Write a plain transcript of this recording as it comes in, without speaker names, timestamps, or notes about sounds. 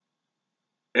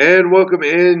And welcome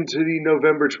into the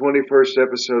November 21st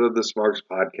episode of the Smarks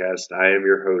podcast. I am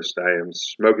your host. I am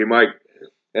Smokey Mike.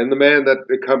 And the man that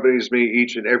accompanies me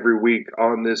each and every week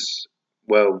on this,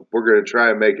 well, we're going to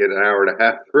try and make it an hour and a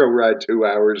half thrill ride, 2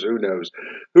 hours. Who knows?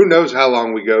 Who knows how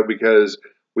long we go because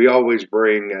we always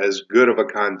bring as good of a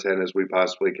content as we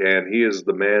possibly can. He is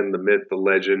the man, the myth, the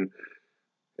legend.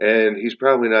 And he's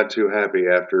probably not too happy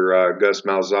after Gus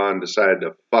Malzahn decided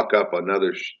to fuck up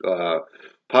another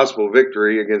possible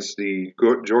victory against the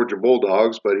Georgia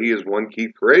Bulldogs, but he is one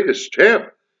Keith Courageous.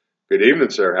 Champ, good evening,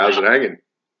 sir. How's it hanging?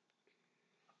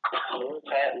 What's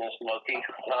happening, Smokey?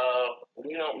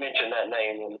 We don't mention that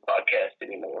name on the podcast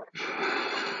anymore.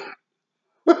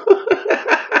 I'm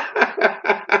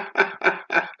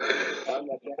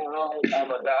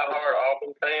a diehard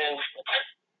Auburn fan.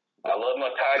 I love my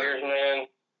Tigers, man.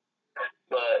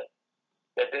 But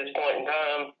at this point in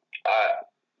time,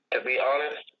 to be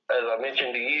honest, as I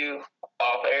mentioned to you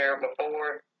off air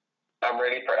before, I'm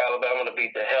ready for Alabama to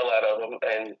beat the hell out of them,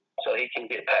 and so he can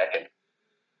get packing.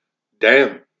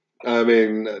 Damn. I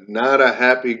mean, not a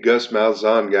happy Gus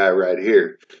Malzahn guy right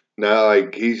here. Now,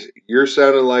 like you're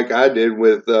sounding like I did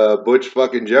with Butch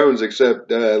fucking Jones,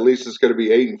 except at least it's going to be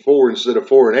 8-4 instead of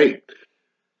 4-8.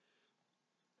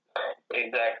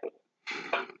 Exactly.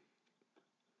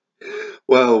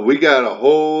 Well, we got a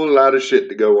whole lot of shit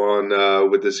to go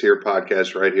on with this here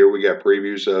podcast right here. We got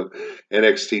previews of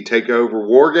NXT Takeover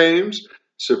War Games,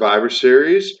 Survivor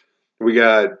Series. We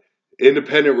got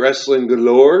independent wrestling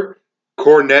galore.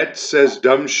 Cornette says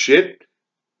dumb shit.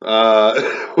 We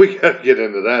got to get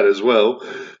into that as well.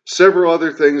 Several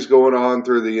other things going on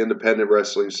through the independent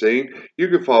wrestling scene. You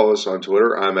can follow us on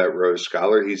Twitter. I'm at Rose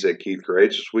Scholar. He's at Keith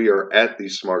Courageous. We are at the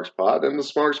Smarks Pod, and the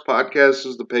Smarks Podcast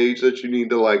is the page that you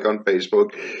need to like on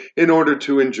Facebook in order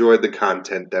to enjoy the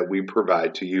content that we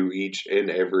provide to you each and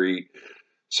every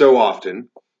so often.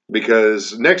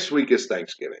 Because next week is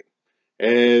Thanksgiving,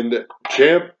 and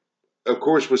Champ, of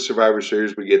course, with Survivor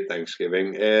Series we get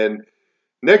Thanksgiving, and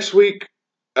next week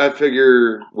I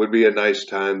figure would be a nice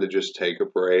time to just take a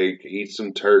break, eat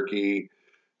some turkey,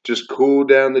 just cool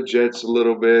down the jets a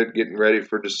little bit, getting ready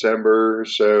for December.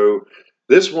 So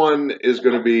this one is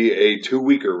going to be a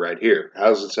 2-weeker right here.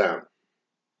 How's it sound?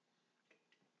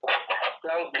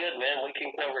 Sounds good, man. We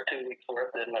can cover 2 weeks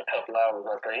worth in a couple hours,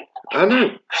 I think. I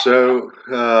know. So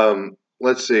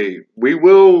let's see. We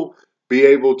will be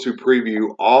able to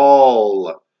preview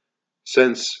all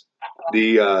since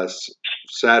the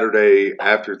Saturday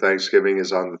after Thanksgiving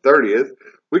is on the 30th.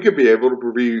 We could be able to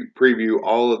preview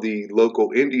all of the local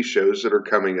indie shows that are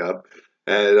coming up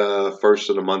at first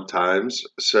of the month times.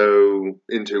 So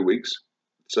in 2 weeks.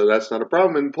 So that's not a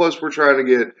problem. And plus, we're trying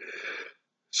to get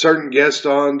certain guests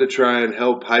on to try and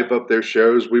help hype up their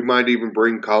shows. We might even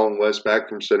bring Colin West back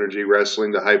from Synergy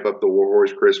Wrestling to hype up the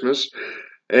Warhorse Christmas.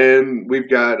 And we've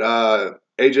got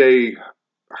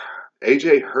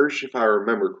AJ Hirsch, if I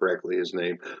remember correctly, his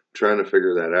name. I'm trying to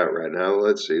figure that out right now.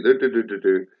 Let's see.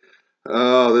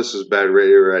 Oh, this is bad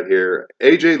radio right here.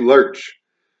 AJ Lurch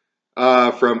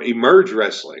from Emerge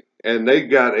Wrestling. And they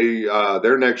got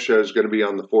their next show is going to be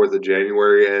on the 4th of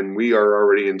January, and we are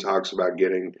already in talks about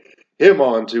getting him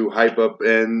on to hype up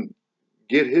and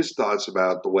get his thoughts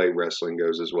about the way wrestling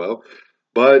goes as well.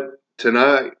 But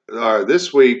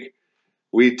this week,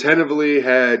 we tentatively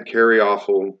had Carrie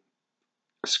Awful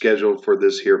scheduled for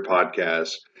this here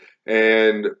podcast.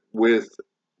 And with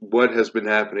what has been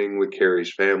happening with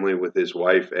Carrie's family, with his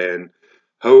wife and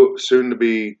soon to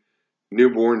be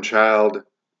newborn child,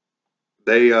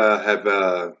 they have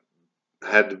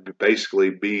had to basically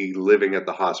be living at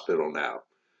the hospital now.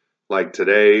 Like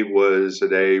today was a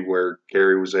day where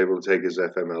Carrie was able to take his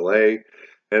FMLA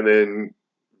and then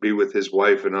be with his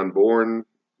wife and unborn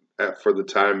for the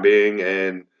time being.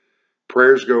 And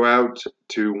prayers go out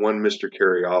to one Mr.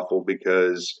 Carrie Awful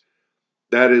because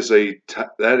that is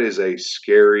a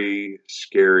scary,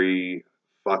 scary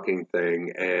fucking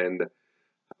thing. And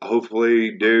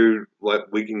hopefully, dude,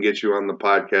 we can get you on the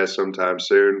podcast sometime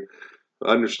soon.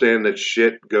 Understand that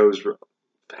shit goes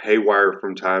haywire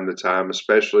from time to time,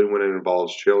 especially when it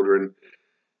involves children.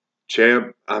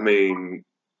 Champ, I mean,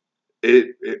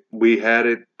 we had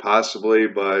it possibly,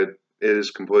 but it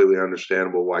is completely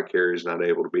understandable why Carrie's not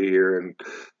able to be here, and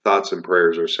thoughts and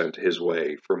prayers are sent his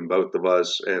way from both of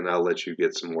us, and I'll let you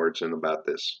get some words in about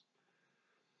this.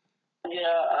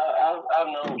 Yeah, I've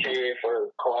known Carrie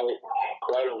for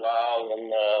quite a while,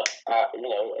 and I'm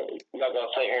not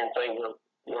gonna sit here and say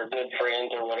we're good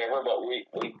friends or whatever, but we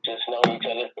just know each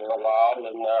other for a while,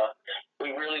 and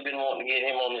we've really been wanting to get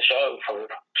him on the show for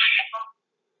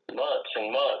months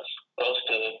and months, close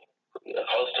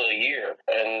to a year,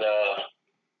 and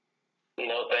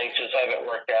things just haven't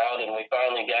worked out, and we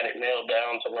finally got it nailed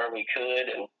down to where we could,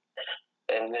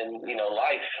 and then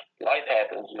life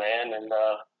happens, man, and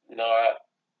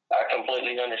I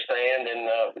completely understand,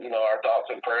 and our thoughts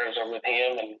and prayers are with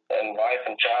him and wife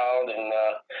and child, and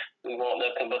we want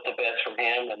nothing but the best for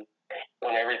him. And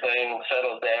when everything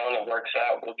settles down and works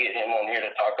out, we'll get him on here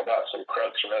to talk about some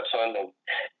Crux wrestling and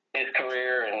his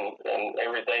career and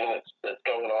everything that's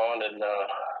going on. And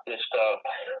just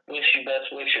wish you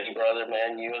best wishes, brother,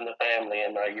 man, you and the family,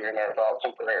 and you're in our thoughts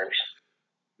and prayers.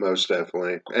 Most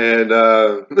definitely. And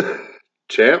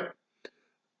Champ,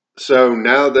 so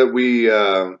now that we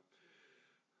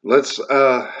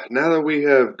now that we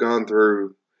have gone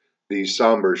through the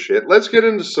somber shit, let's get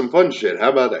into some fun shit. How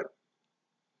about that?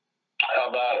 How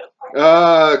about it?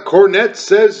 Cornette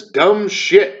says dumb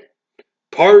shit.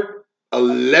 Part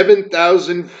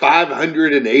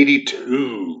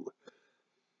 11,582.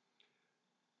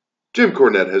 Jim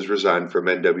Cornette has resigned from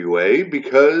NWA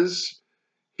because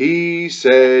he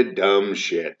said dumb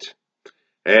shit.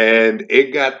 And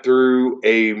it got through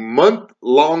a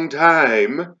month-long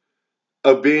time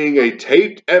of being a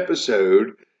taped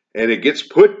episode, and it gets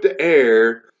put to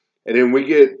air, and then we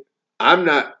get, I'm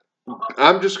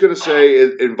just going to say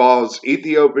it involves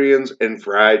Ethiopians and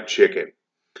fried chicken.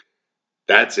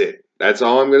 That's it. That's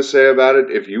all I'm going to say about it.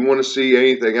 If you want to see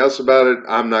anything else about it,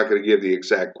 I'm not going to give the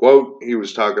exact quote. He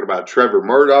was talking about Trevor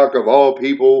Murdoch, of all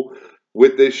people,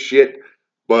 with this shit.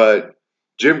 But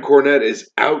Jim Cornette is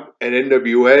out at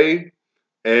NWA,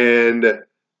 and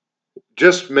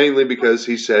just mainly because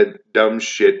he said dumb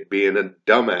shit, being a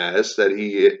dumbass, that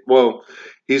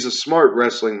he's a smart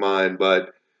wrestling mind,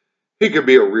 but he could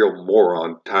be a real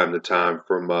moron time to time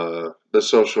from the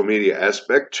social media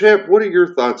aspect. Champ, what are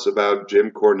your thoughts about Jim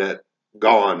Cornette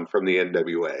gone from the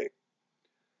NWA?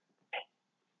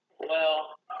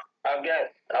 Well, I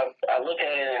look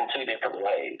at it in two different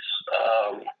ways.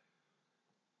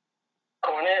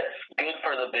 Cornette's good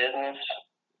for the business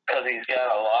because he's got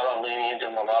a lot of lineage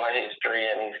and a lot of history,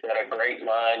 and he's got a great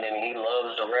mind, and he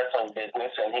loves the wrestling business,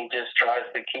 and he just tries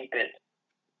to keep it.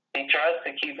 He tries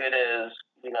to keep it as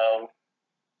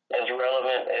as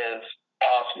relevant as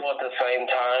possible at the same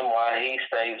time while he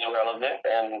stays relevant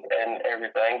and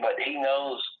everything. But he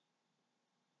knows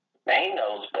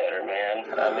better, man.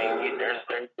 I mean, there's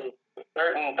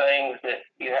certain things that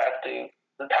you have to.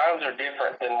 The times are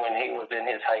different than when he was in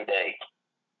his heyday,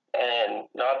 and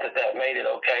not that made it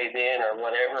okay then or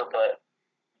whatever. But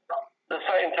at the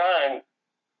same time,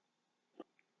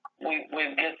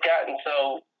 we've just gotten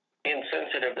so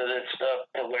insensitive to this stuff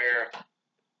to where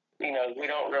we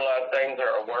don't realize things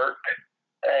are at work,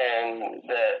 and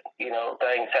that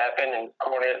things happen, and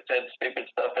Cornette said stupid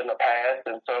stuff in the past,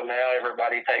 and so now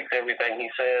everybody takes everything he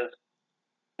says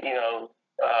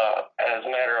as a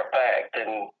matter of fact.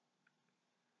 And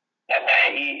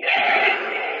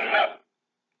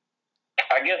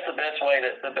I guess the best way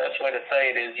to say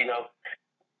it is,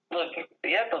 look,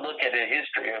 you have to look at the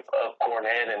history of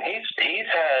Cornette, and he's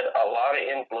had a lot of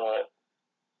influence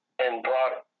and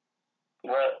brought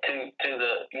to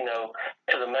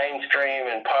the mainstream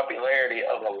and popularity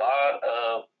of a lot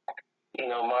of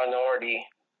minority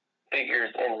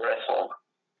figures in wrestling.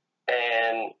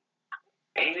 And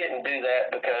he didn't do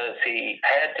that because he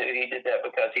had to. He did that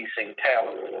because he seen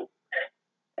talent.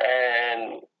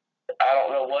 And I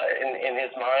don't know what in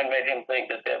his mind made him think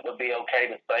that would be okay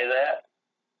to say that.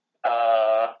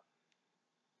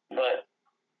 But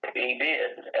he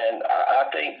did. And I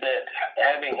think that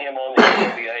having him on the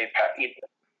NWA,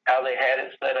 how they had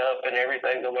it set up and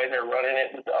everything, the way they're running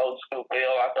it with the old school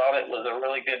feel, I thought it was a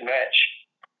really good match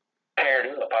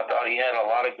paired up. I thought he had a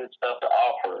lot of good stuff to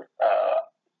offer.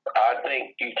 I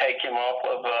think you take him off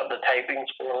of the tapings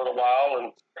for a little while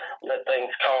and let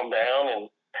things calm down, and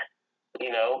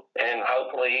and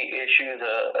hopefully he issues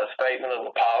a statement of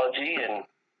apology and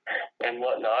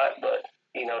whatnot. But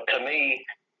to me,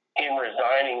 him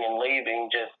resigning and leaving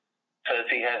just says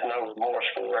he has no remorse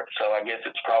for it. So I guess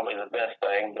it's probably the best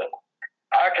thing. But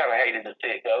I kind of hated to see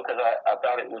it go because I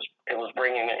thought it was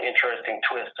bringing an interesting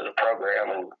twist to the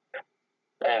program,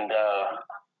 and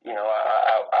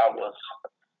I was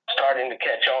starting to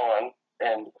catch on,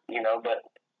 and but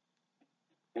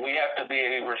we have to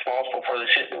be responsible for the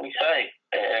shit that we say,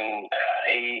 and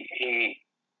he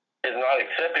is not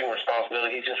accepting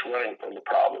responsibility. He's just running from the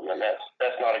problem, and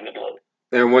that's not a good look.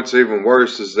 And what's even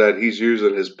worse is that he's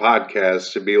using his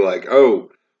podcast to be like,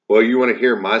 oh, well, you want to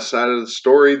hear my side of the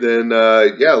story? Then,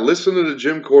 listen to the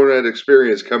Jim Cornette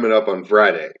Experience coming up on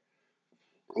Friday.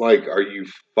 Like, are you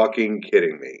fucking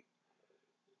kidding me?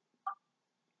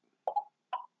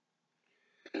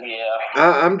 Yeah.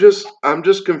 I'm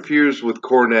just confused with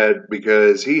Cornette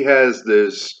because he has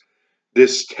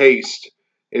this taste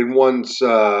in one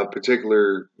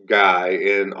particular guy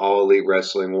in All Elite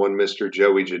Wrestling, one Mr.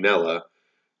 Joey Janela,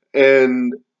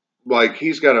 and like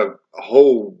he's got a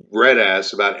whole red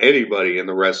ass about anybody in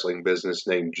the wrestling business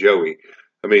named Joey.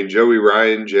 I mean Joey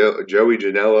Ryan, Joey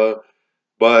Janela,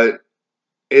 but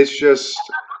it's just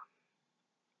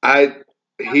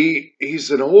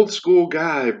he's an old school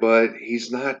guy, but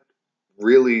he's not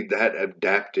really that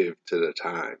adaptive to the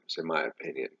times, in my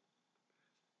opinion.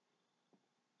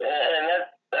 And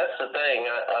that's the thing.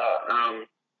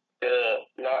 To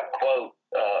not quote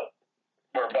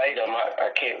verbatim,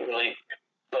 I can't really,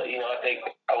 but I think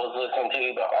I was listening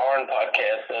to the Arn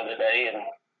podcast the other day, and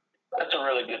that's a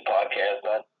really good podcast.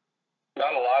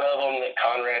 Not a lot of them that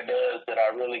Conrad does that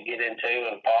I really get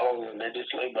into and follow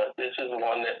religiously, but this is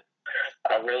one that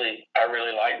I really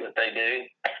like what they do.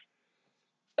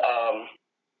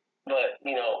 But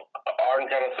Arn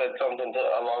kind of said something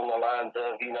along the lines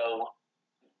of,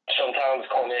 sometimes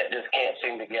Cornette just can't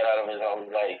seem to get out of his own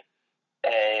way.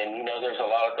 And, there's a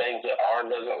lot of things that Arn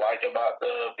doesn't like about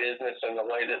the business and the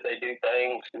way that they do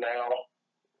things now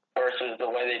versus the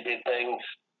way they did things,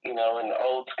 in the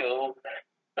old school.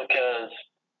 Because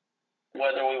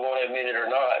whether we want to admit it or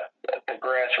not, the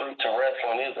grassroots of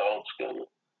wrestling is old school.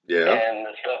 Yeah. And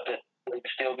the stuff that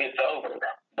still gets over.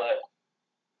 But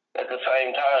at the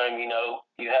same time, you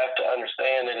have to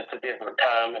understand that it's a different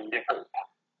time and different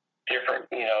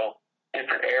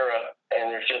era, and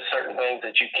there's just certain things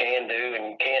that you can do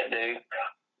and you can't do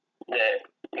that,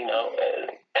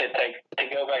 to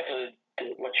go back to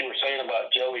what you were saying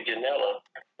about Joey Janela.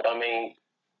 I mean,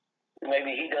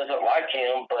 maybe he doesn't like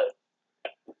him, but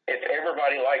if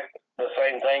everybody liked the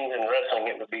same things in wrestling,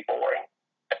 it would be boring.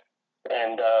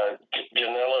 And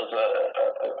Janela's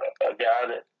a guy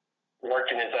that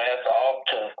working his ass off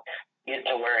to get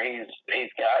to where he's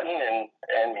gotten,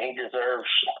 and he deserves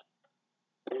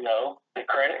the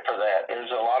credit for that.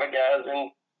 There's a lot of guys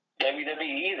in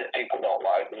WWE that people don't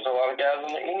like. There's a lot of guys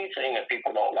in the indie scene that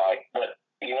people don't like. But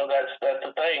that's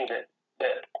the thing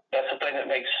that's the thing that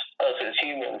makes us as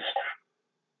humans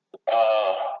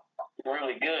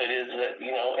really good is that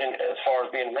and as far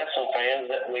as being wrestling fans,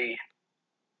 that we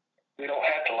don't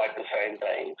have to like the same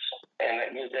things, and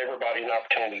that gives everybody an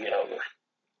opportunity to get over.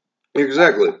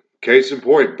 Exactly. Case in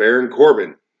point, Baron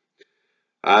Corbin.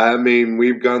 I mean,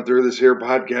 we've gone through this here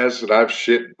podcast, and I've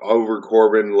shit over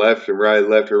Corbin left and right,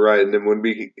 and then when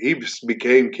he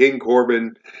became King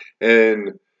Corbin,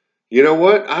 and you know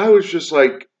what? I was just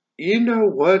like, you know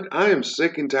what? I am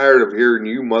sick and tired of hearing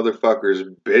you motherfuckers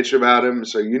bitch about him,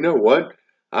 so you know what?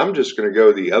 I'm just going to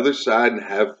go the other side and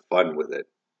have fun with it.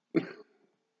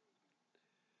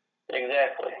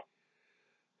 Exactly.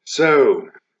 So,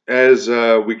 as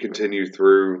we continue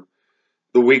through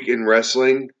the week in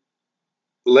wrestling,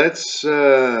 let's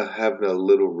have a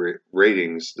little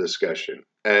ratings discussion.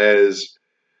 As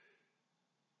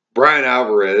Brian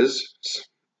Alvarez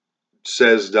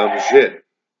says dumb shit.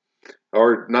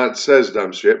 Or not says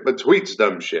dumb shit, but tweets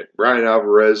dumb shit. Brian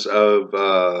Alvarez of,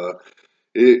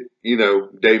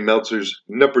 Dave Meltzer's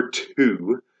number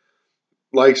 2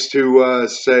 likes to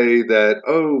say that,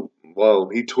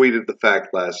 he tweeted the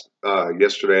fact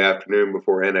yesterday afternoon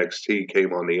before NXT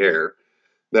came on the air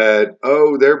that,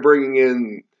 they're bringing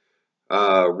in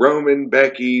Roman,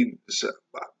 Becky.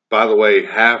 By the way,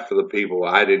 half of the people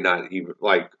I did not even,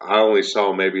 I only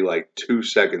saw maybe 2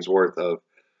 seconds worth of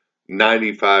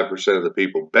 95% of the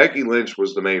people. Becky Lynch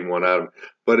was the main one out of,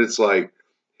 but it's like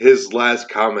his last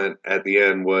comment at the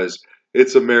end was,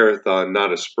 "It's a marathon,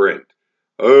 not a sprint."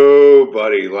 Oh,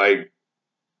 buddy,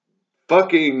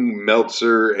 fucking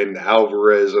Meltzer and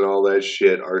Alvarez and all that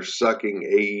shit are sucking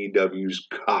AEW's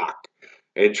cock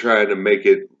and trying to make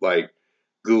it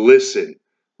glisten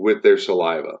with their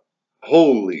saliva.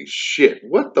 Holy shit.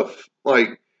 What the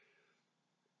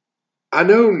I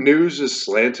know news is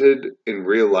slanted in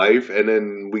real life, and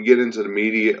then we get into the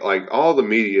media, all the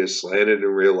media is slanted in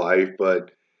real life,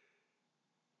 but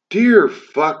dear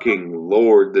fucking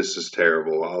Lord, this is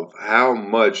terrible of how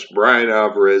much Brian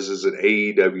Alvarez is an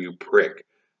AEW prick.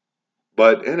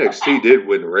 But NXT did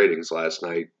win the ratings last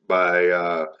night by,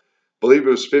 I believe it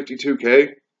was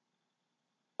 52K.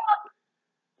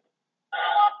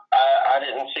 I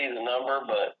didn't see the number,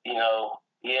 but,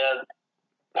 yeah,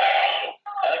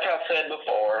 like I said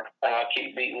before, and I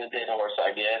keep beating the dead horse,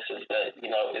 I guess, is that,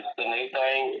 it's the new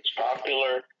thing, it's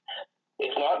popular,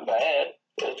 it's not bad.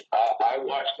 I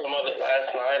watched some of it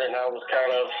last night, and I was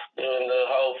kind of doing the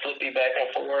whole flippy back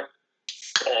and forth,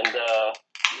 and,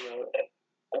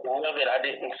 a lot of it I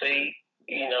didn't see,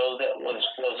 that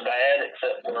was bad,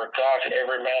 except for, gosh,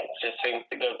 every match just seems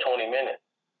to go 20 minutes.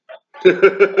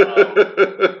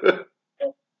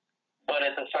 But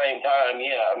at the same time,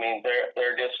 yeah, I mean,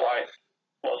 they're just like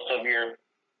most of your,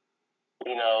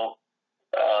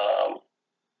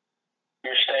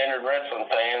 your standard wrestling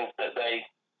fans, that they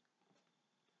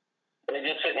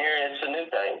just sitting here and it's the new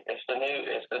thing. It's the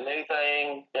new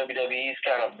thing. WWE's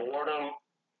kind of bored them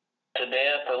to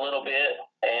death a little bit,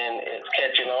 and it's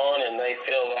catching on, and they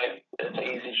feel like it's an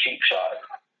easy cheap shot.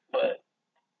 But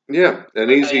yeah,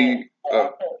 an easy. I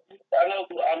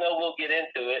know we'll get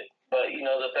into it, but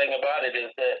the thing about it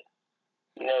is that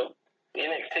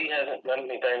NXT hasn't done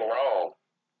anything wrong.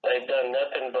 They've done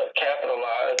nothing but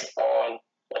capitalize on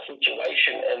a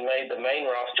situation and made the main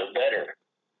roster better.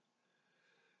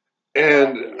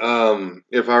 And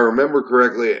if I remember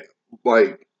correctly,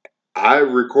 like I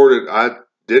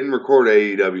didn't record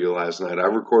AEW last night. I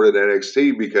recorded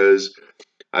NXT because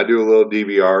I do a little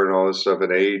DVR and all this stuff in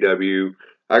AEW.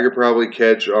 I could probably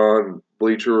catch on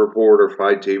Bleacher Report or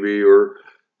Fight TV or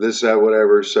this, that,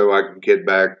 whatever, so I can get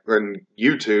back on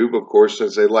YouTube, of course,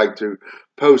 since they like to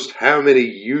post how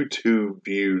many YouTube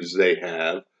views they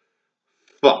have.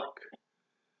 Fuck.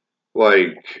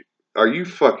 Like, are you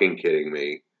fucking kidding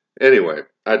me? Anyway,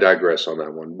 I digress on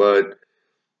that one. But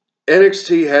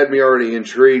NXT had me already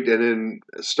intrigued, and then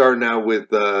starting out with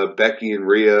Becky and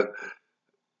Rhea.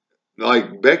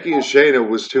 Like, Becky and Shayna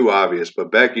was too obvious,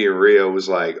 but Becky and Rhea was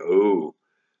like, ooh,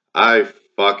 I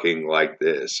fucking like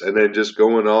this. And then just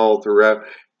going all throughout.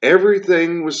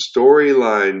 Everything was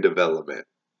storyline development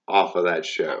off of that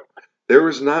show. There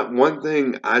was not one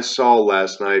thing I saw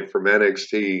last night from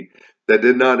NXT that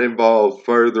did not involve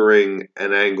furthering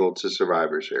an angle to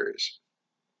Survivor Series.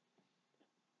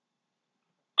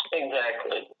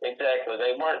 Exactly.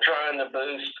 They weren't trying to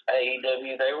boost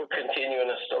AEW. They were continuing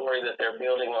a story that they're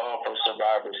building on from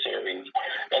Survivor Series.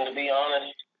 And to be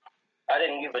honest, I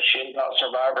didn't give a shit about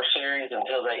Survivor Series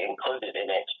until they included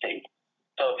NXT.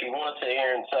 So if you want to sit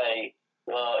here and say,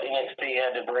 well, NXT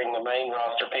had to bring the main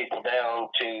roster people down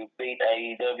to beat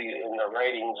AEW in the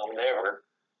ratings or whatever,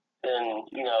 then,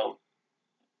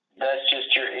 that's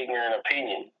just your ignorant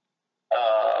opinion.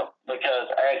 Because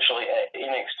actually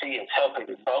NXT is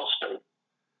helping bolster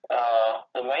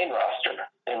the main roster,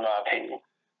 in my opinion.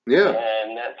 Yeah.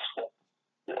 And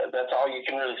that's all you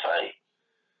can really say.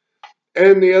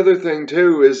 And the other thing,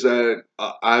 too, is that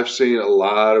I've seen a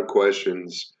lot of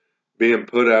questions being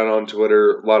put out on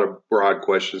Twitter, a lot of broad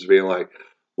questions being like,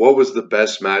 what was the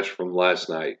best match from last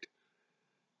night?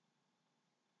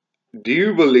 Do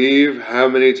you believe how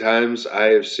many times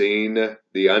I have seen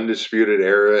the Undisputed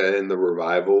Era and the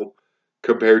Revival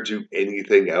compared to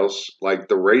anything else? Like,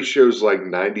 the ratio's like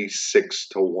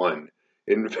 96-1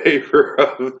 in favor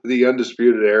of the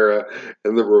Undisputed Era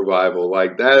and the Revival.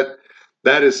 Like, that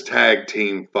is tag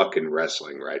team fucking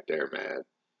wrestling right there, man.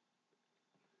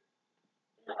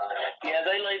 Yeah,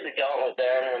 they laid the gauntlet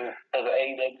down when the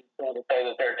AEW tried to say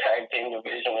that their tag team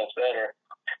division was better.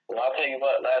 Well, I'll tell you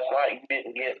what, last night you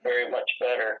didn't get very much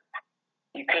better.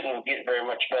 You couldn't get very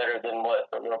much better than what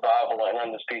the Revival and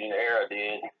Undisputed Era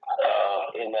did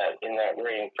in that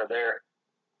ring for their,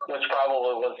 which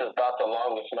probably was about the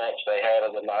longest match they had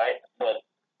of the night, but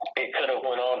it could have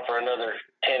went on for another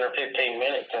 10 or 15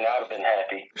 minutes and I'd have been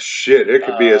happy. Shit, it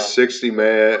could be a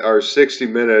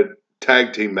 60-minute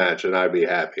tag team match and I'd be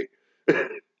happy. Yeah,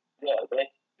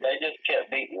 they just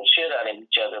kept beating the shit out of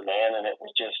each other, man, and it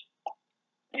was just,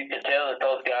 you could tell that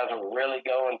those guys were really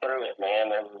going through it, man.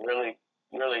 They were really,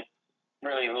 really,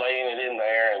 really laying it in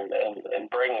there and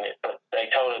bringing it. But they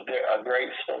told a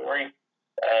great story,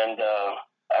 and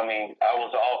I mean, I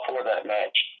was all for that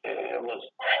match.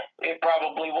 It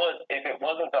probably was. If it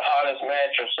wasn't the hottest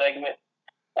match or segment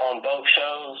on both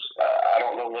shows, I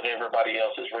don't know what everybody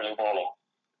else is really wanting.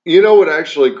 You know what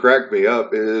actually cracked me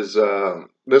up is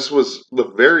this was the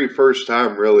very first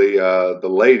time, really, the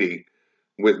lady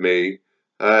with me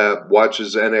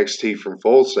watches NXT from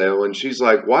Full Sail, and she's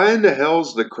like, "Why in the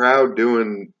hell's the crowd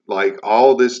doing like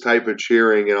all this type of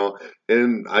cheering?"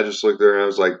 And I just looked there and I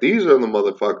was like, "These are the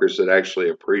motherfuckers that actually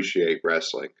appreciate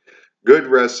wrestling, good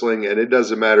wrestling, and it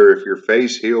doesn't matter if you're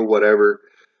face, heel, whatever.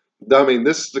 I mean,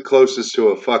 this is the closest to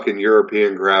a fucking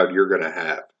European crowd you're gonna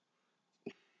have."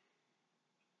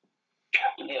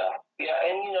 Yeah,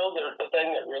 and the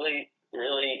thing that really,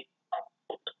 really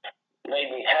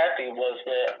made me happy was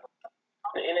that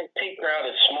the NXT crowd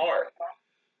is smart.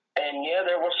 And yeah,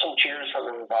 there was some cheers for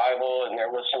the Revival, and there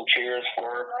was some cheers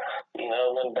for,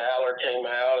 when Balor came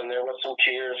out, and there was some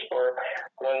cheers for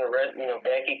when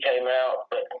Becky came out.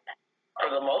 But for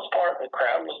the most part, the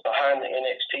crowd was behind the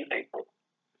NXT people.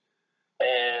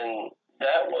 And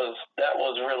that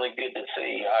was really good to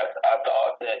see. I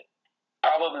thought that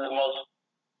probably the most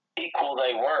equal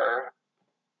they were,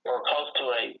 or close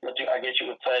to I guess you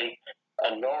would say,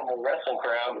 a normal wrestling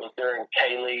crowd was during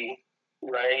Kaylee,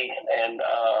 Ray, and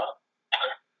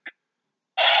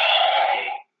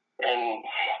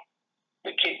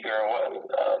the Kick Girl.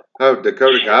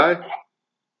 Dakota Kai?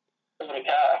 Dakota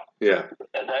Kai. Yeah.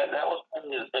 That was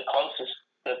the closest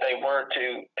that they were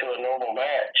to a normal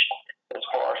match as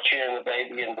far as cheering the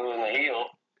baby and booing the heel.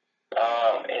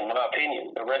 In my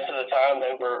opinion, the rest of the time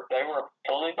they were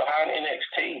fully behind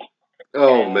NXT.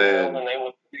 Oh, and, man. When they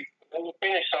would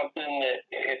finish something that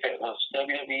if it was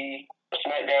WWE,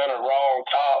 SmackDown, or Raw on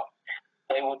top,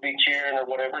 they would be cheering or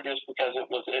whatever just because it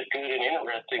was good and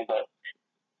interesting. But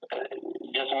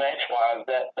just match-wise,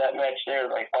 that match there,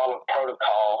 they followed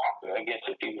protocol, I guess,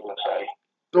 if you want to say.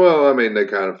 Well, I mean, they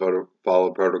kind of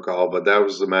followed protocol, but that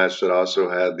was the match that also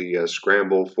had the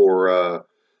scramble for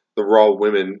the Raw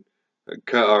women,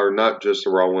 or not just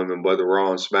the Raw women, but the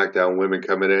Raw and SmackDown women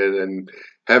coming in and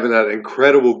having that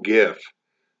incredible gif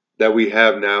that we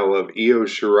have now of Io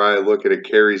Shirai looking at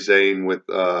Kairi Sane with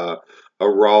a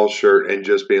Raw shirt and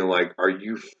just being like, "Are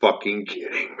you fucking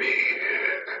kidding me?"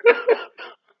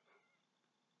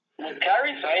 Was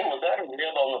Kairi Sane, was that a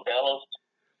rib on the Bellas?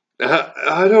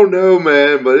 I don't know,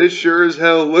 man, but it sure as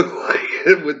hell looked like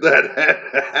it with that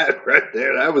hat right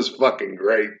there. That was fucking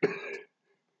great. That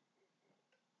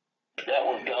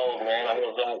was gold, man. I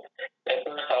was at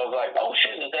first I was like, "Oh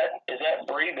shit, is that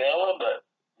Brie Bella?" But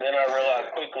then I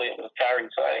realized quickly it was Kairi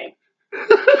Sane.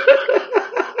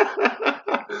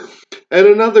 And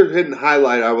another hidden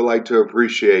highlight I would like to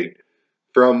appreciate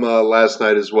from last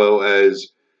night, as well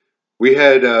as we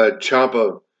had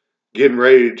Ciampa getting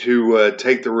ready to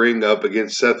take the ring up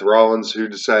against Seth Rollins, who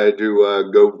decided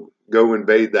to go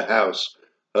invade the house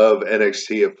of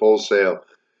NXT at Full Sail.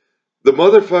 The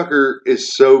motherfucker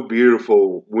is so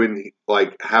beautiful when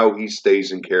how he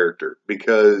stays in character,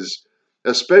 because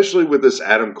especially with this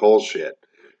Adam Cole shit,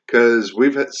 because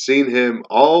we've seen him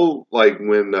all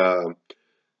when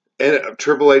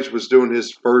Triple H was doing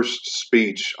his first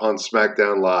speech on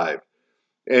SmackDown Live.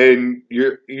 And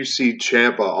you see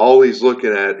Ciampa, all he's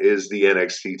looking at is the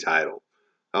NXT title.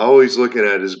 All he's looking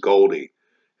at is Goldie.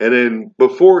 And then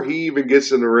before he even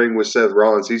gets in the ring with Seth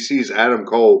Rollins, he sees Adam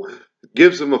Cole,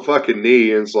 gives him a fucking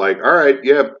knee, and it's like, all right,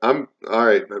 yeah, I'm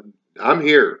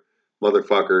here,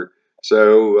 motherfucker.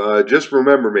 So just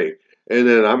remember me. And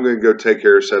then I'm going to go take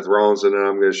care of Seth Rollins, and then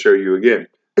I'm going to show you again.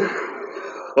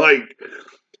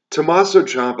 Tommaso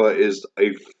Ciampa is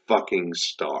a fucking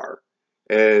star.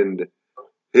 And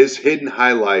his hidden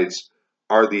highlights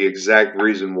are the exact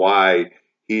reason why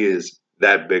he is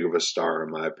that big of a star,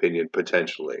 in my opinion,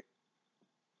 potentially.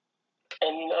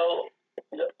 And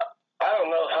I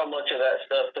don't know how much of that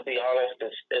stuff, to be honest,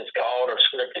 is called or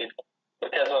scripted,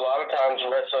 because a lot of times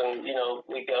wrestling,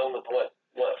 we go with what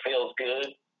feels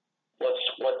good,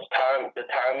 the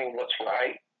timing, what's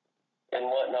right, and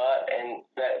whatnot, and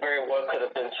that very well could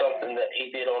have been something that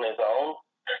he did on his own.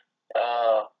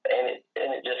 And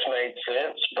it just made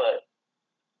sense, but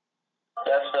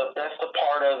that's the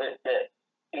part of it that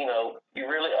you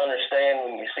really understand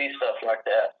when you see stuff like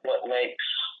that. What makes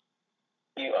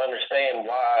you understand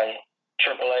why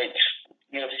Triple H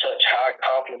gives such high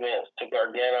compliments to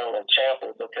Gargano and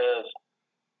Ciampa, because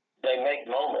they make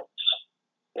moments,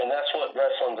 and that's what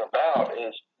wrestling's about.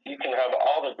 Is you can have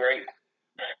all the great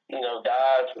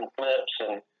dives and flips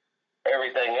and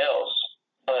everything else,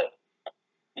 but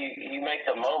you make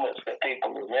the moments that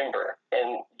people remember.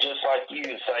 And just like you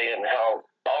saying how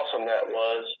awesome that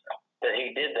was that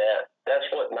he did that, that's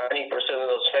what 90% of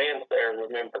those fans there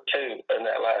remember too. In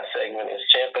that last segment is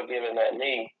Ciampa giving that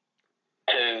knee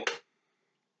to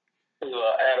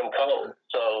Adam Cole.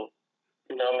 So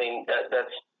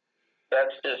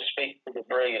that's just speaks to the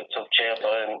brilliance of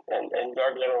Ciampa and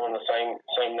Gargano on the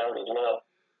same note as well.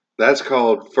 That's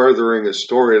called furthering a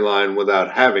storyline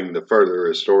without having to further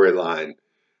a storyline.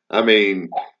 I mean,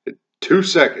 2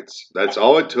 seconds. That's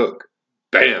all it took.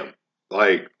 Bam.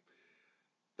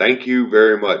 Thank you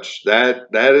very much. That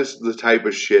is the type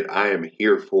of shit I am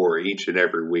here for each and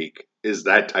every week. Is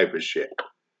that type of shit.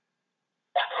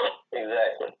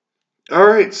 Exactly. All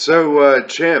right. So,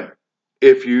 Champ,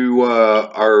 if you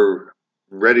are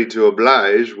ready to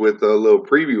oblige with a little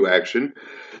preview action,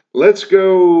 let's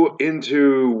go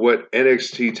into what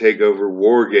NXT TakeOver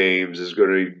War Games is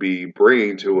going to be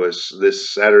bringing to us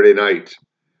this Saturday night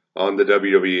on the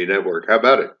WWE Network. How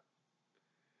about it?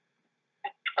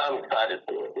 I'm excited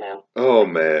for it, man. Oh,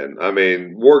 man. I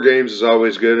mean, War Games is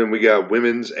always good, and we got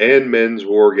women's and men's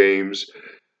War Games.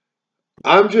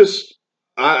 I'm just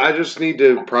I just need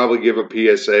to probably give a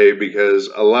PSA because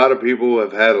a lot of people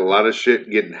have had a lot of shit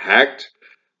getting hacked.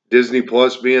 Disney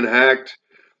Plus being hacked.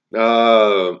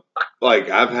 Uh, like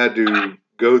I've had to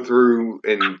go through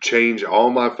and change all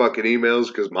my fucking emails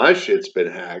because my shit's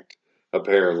been hacked.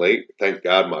 Apparently, thank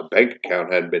God my bank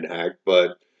account hadn't been hacked.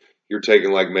 But you're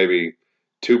taking like maybe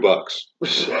 $2,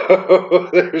 so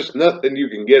there's nothing you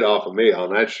can get off of me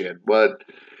on that shit. But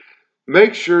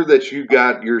make sure that you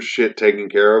got your shit taken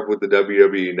care of with the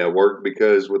WWE Network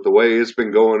because with the way it's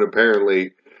been going,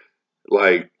 apparently,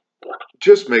 like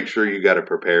just make sure you got it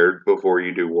prepared before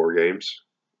you do War Games.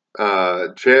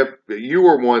 Champ, you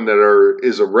are one that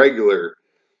is a regular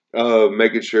of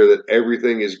making sure that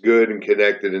everything is good and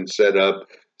connected and set up.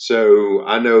 So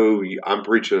I know I'm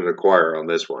preaching to the choir on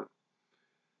this one.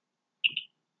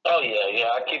 Oh yeah.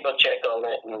 I keep a check on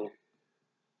it and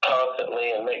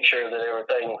constantly and make sure that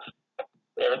everything's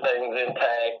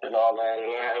intact and all that.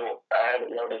 And I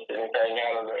haven't noticed anything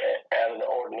out of the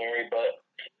ordinary, but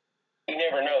you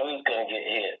never know who's going to get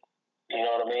hit. You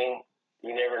know what I mean?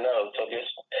 You never know. So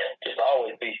just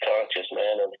always be conscious,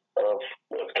 man, of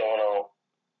what's going on.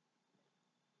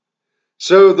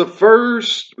 So the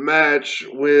first match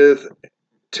with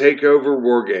Takeover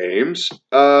War Games,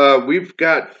 we've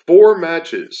got 4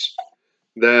 matches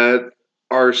that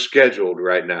are scheduled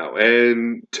right now,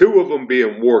 and 2 of them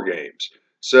being War Games.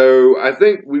 So I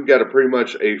think we've got pretty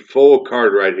much a full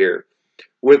card right here.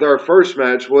 With our first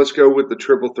match, let's go with the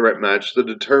triple threat match to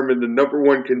determine the number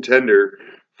 1 contender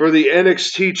for the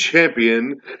NXT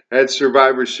champion at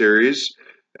Survivor Series,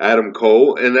 Adam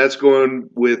Cole, and that's going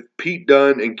with Pete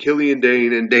Dunne and Killian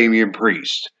Dane and Damian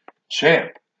Priest.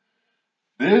 Champ,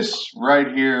 this right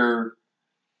here,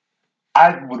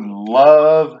 I would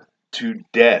love to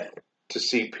death to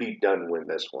see Pete Dunne win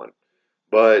this one.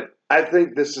 But I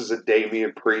think this is a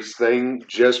Damian Priest thing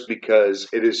just because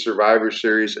it is Survivor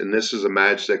Series and this is a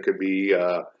match that could be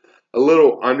a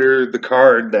little under the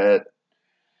card that,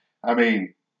 I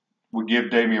mean, would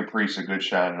give Damian Priest a good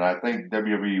shine. And I think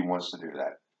WWE wants to do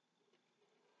that.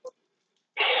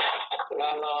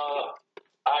 Well,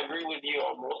 I agree with you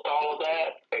on most all of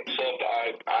that, except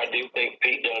I do think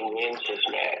Pete Dunne wins this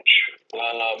match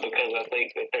because I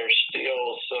think that there's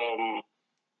still some.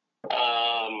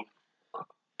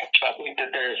 I think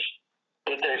that there's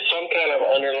some kind of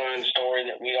underlying story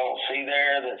that we don't see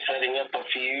there that's setting up a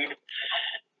feud.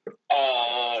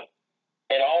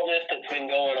 And all this that's been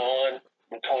going on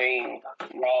between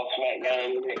Raw, SmackDown,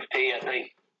 and NXT, I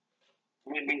think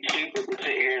we'd be stupid to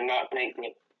sit here and not think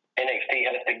that NXT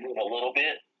has to give a little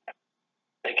bit.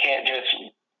 They can't just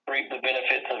reap the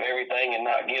benefits of everything and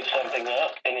not give something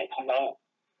up. And it's no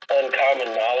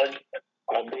uncommon knowledge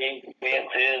how big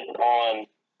Vince is on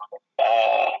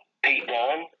Pete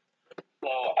Dunne. So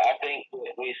I think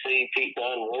that we see Pete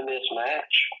Dunne win this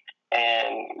match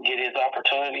and get his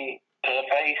opportunity to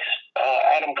face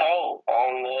Adam Cole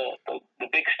on the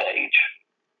big stage.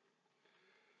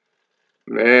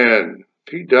 Man,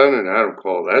 Pete Dunne and Adam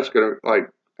Cole, that's going to, like,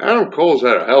 Adam Cole's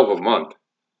had a hell of a month.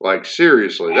 Like,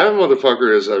 seriously, that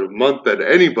motherfucker is a month that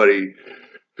anybody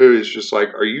who is just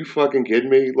like, are you fucking kidding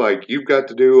me? Like, you've got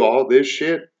to do all this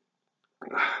shit?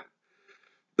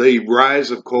 The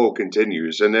rise of Cole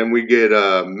continues. And then we get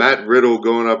Matt Riddle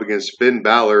going up against Finn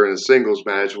Balor in a singles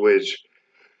match, which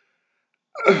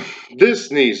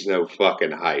this needs no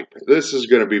fucking hype. This is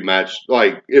going to be match,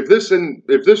 like, if this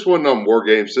wasn't on War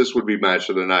Games, this would be match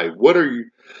of the night. What are you...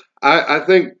 I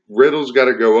think Riddle's got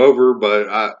to go over,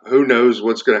 but who knows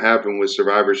what's going to happen with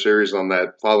Survivor Series on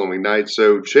that following night.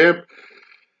 So, Champ,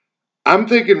 I'm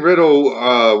thinking Riddle.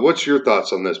 What's your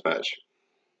thoughts on this match?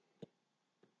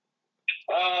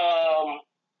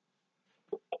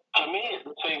 To me, it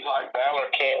seems like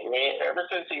Balor can't win. Ever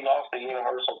since he lost the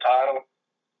Universal title,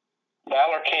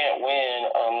 Balor can't win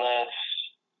unless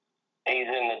he's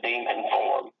in the demon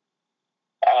form.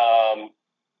 I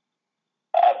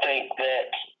think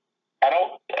that I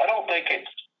don't think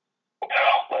it's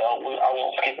well. I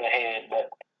won't skip ahead,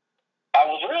 but I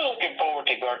was really looking forward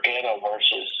to Gargano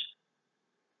versus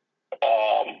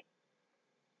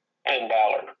Finn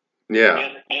Balor.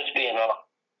 Yeah. Just being honest.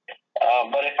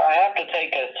 But if I have to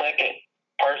take a second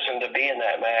person to be in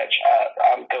that match,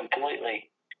 I'm completely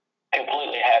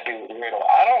happy with Riddle.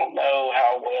 I don't know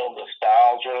how well the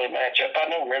styles really match up. I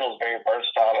know Riddle's very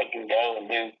versatile and can go and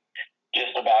do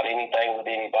just about anything with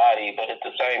anybody, but at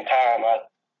the same time,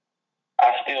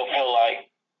 I still feel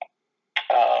like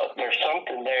there's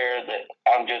something there that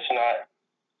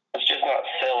it's just not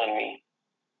selling me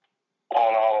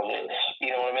on all of this.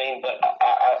 You know what I mean? But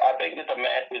I think that the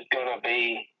match is going to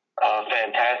be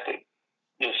fantastic.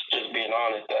 Just being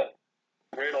honest,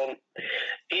 Riddle,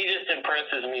 he just impressed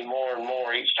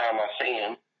time I see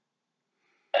him.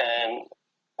 And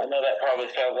I know that probably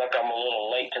sounds like I'm a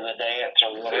little late to the dance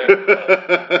or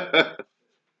whatever.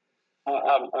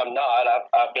 I'm not.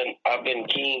 I've been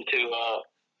keen to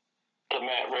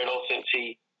Matt Riddle since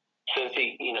he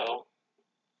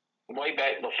way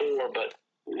back before, but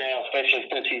now especially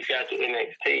since he's got to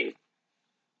NXT.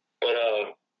 But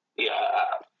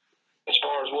as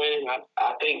far as winning,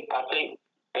 I think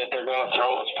that they're going to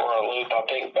throw us for a loop. I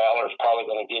think Balor's probably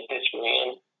going to get this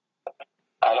win.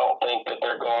 I don't think that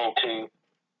they're going to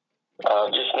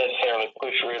just necessarily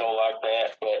push Riddle like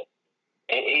that, but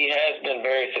he has been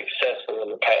very successful in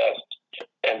the past.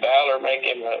 And Balor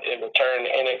making a return to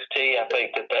NXT, I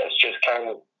think that's just kind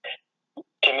of,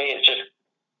 to me, it's just,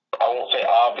 I won't say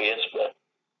obvious, but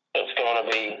it's going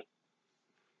to be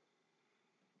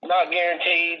not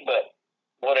guaranteed, but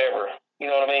whatever. You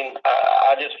know what I mean?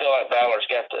 I just feel like Balor's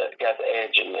got the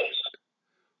edge in this.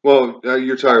 Well,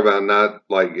 you're talking about not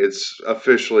like it's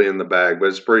officially in the bag, but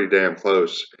it's pretty damn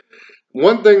close.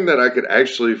 One thing that I could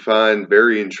actually find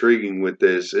very intriguing with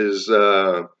this is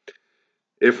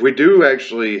if we do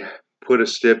actually put a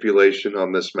stipulation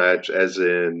on this match, as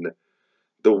in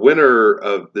the winner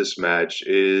of this match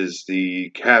is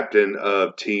the captain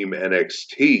of Team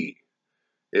NXT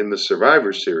in the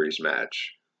Survivor Series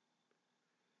match.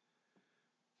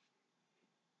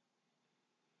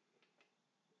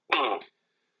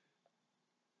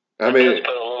 I mean,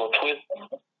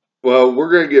 well,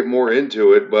 we're going to get more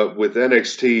into it, but with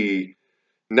NXT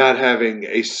not having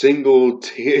a single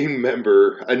team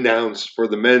member announced for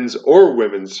the men's or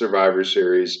women's Survivor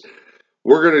Series,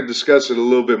 we're going to discuss it a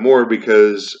little bit more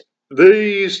because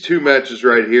these two matches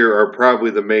right here are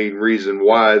probably the main reason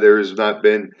why there has not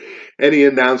been any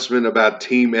announcement about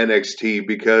Team NXT,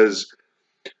 because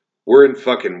we're in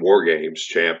fucking War Games,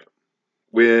 champ.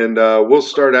 And we'll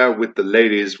start out with the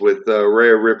ladies with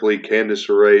Rhea Ripley, Candice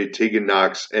LeRae, Tegan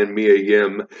Nox, and Mia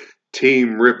Yim.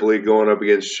 Team Ripley going up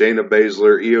against Shayna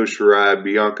Baszler, Io Shirai,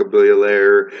 Bianca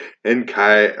Belair, and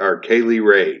Kaylee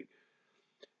Ray.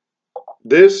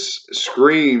 This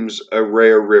screams a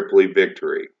Rhea Ripley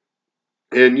victory.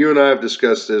 And you and I have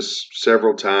discussed this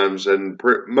several times, and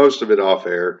most of it off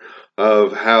air,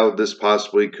 of how this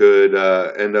possibly could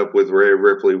end up with Rhea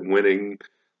Ripley winning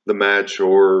the match,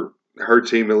 or her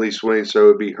team at least winning, so it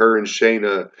would be her and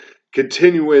Shayna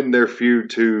continuing their feud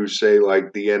to, say,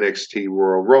 like the NXT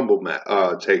Royal Rumble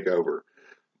takeover.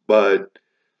 But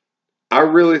I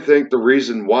really think the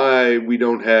reason why we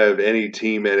don't have any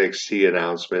Team NXT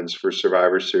announcements for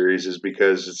Survivor Series is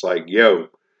because it's like, yo,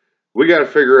 we got to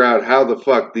figure out how the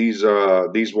fuck these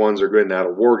ones are getting out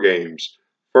of War Games,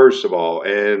 first of all.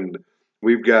 And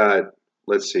we've got,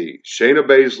 let's see, Shayna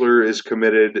Baszler is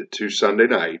committed to Sunday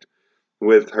night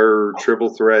with her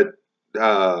triple threat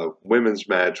women's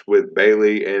match with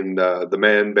Bayley and the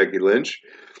man, Becky Lynch.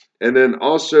 And then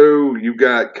also you've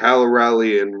got Kyle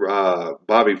O'Reilly and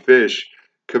Bobby Fish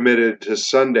committed to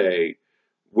Sunday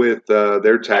with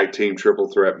their tag team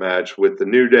triple threat match with the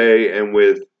New Day and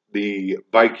with the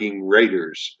Viking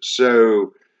Raiders.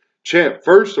 So, champ,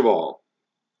 first of all,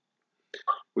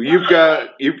 you've got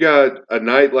a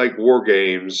night like War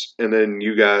Games, and then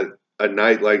you got a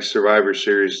night like Survivor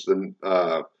Series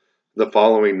the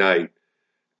following night.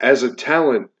 As a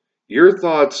talent, your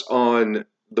thoughts on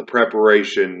the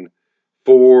preparation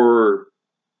for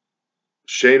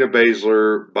Shayna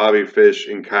Baszler, Bobby Fish,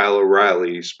 and Kyle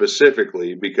O'Reilly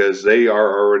specifically, because they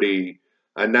are already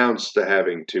announced to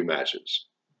having two matches.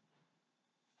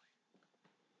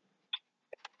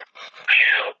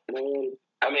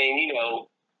 I mean,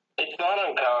 it's not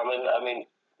uncommon. I mean,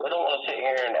 we don't want to sit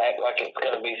here and act like it's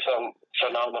going to be some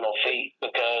phenomenal feat,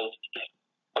 because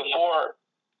before,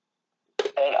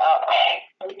 and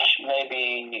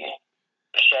maybe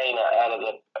Shayna out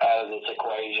of this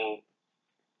equation,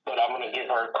 but I'm going to give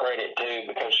her credit too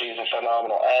because she's a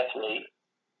phenomenal athlete.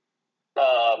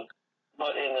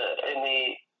 But in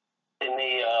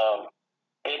the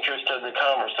interest of the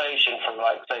conversation, from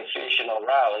like say Fish and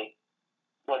O'Reilly,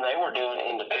 when they were doing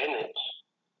independence,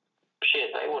 shit,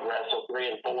 they would wrestle 3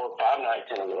 and 4, 5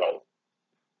 nights in a row.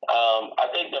 I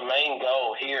think the main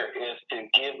goal here is to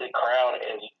give the crowd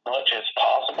as much as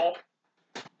possible.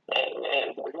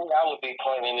 And the way I would be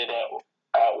planning it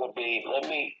out would be, let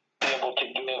me be able to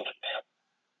give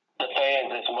the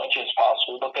fans as much as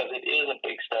possible, because it is a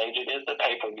big stage. It is the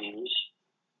pay-per-views.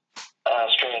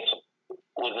 Stress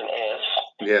with an S.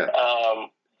 Yeah.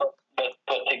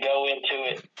 But to go into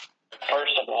it,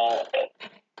 first of all,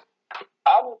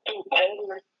 I would feel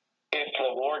better if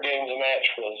the War Games match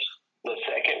was the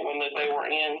second one that they were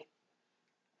in,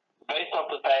 based off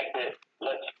the fact that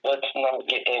let's not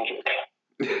get injured.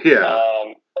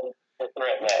 Yeah. triple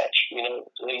threat match. You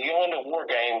know, you go into War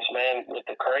Games, man, with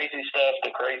the crazy stuff,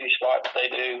 the crazy spots they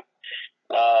do.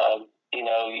 You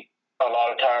know, a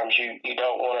lot of times you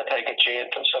don't want to take a chance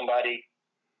of somebody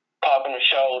popping a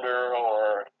shoulder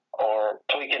or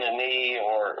tweaking a knee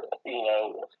or, you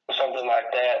know, something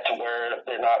like that to where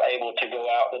they're not able to go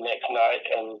out the next night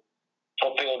and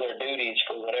fulfill their duties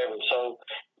for whatever. So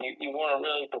you want to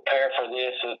really prepare for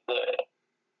this.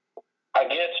 I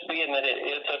guess being that it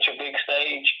is such a big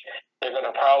stage, they're going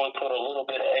to probably put a little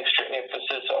bit of extra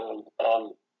emphasis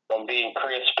on being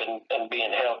crisp and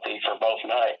being healthy for both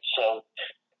nights. So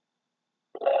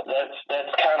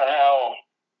that's kind of how,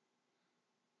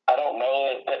 I don't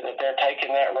know that they're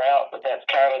taking that route, but that's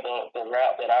kind of the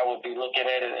route that I would be looking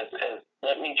at it as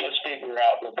let me just figure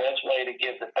out the best way to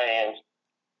give the fans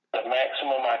the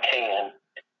maximum I can,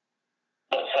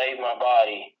 but save my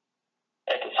body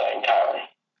at the same time.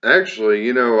 Actually,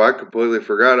 you know, I completely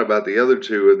forgot about the other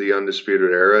two of the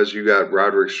Undisputed Eras. You got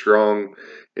Roderick Strong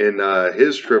in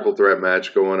his triple threat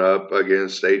match going up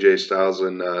against AJ Styles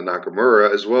and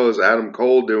Nakamura, as well as Adam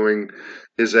Cole doing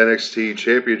his NXT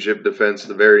Championship defense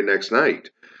the very next night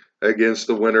against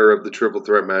the winner of the triple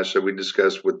threat match that we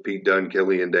discussed with Pete Dunne,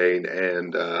 Killian Dane,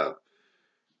 and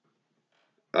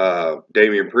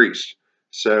Damian Priest.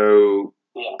 So,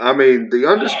 I mean, the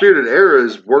Undisputed Era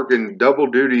is working double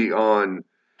duty on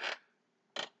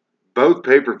both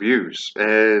pay-per-views,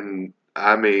 and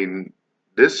I mean,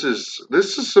 this is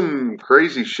some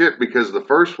crazy shit because the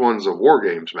first one's a War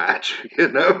Games match, you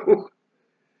know.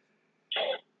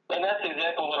 And that's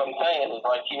exactly what I'm saying. Is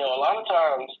like, you know, a lot of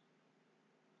times,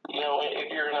 you know, if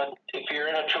you're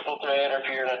in a triple threat or if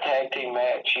you're in a tag team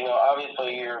match, you know,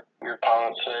 obviously your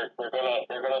opponents they're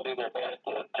gonna do their best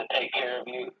to take care of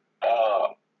you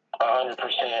 100%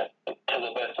 to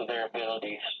the best of their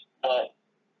abilities. But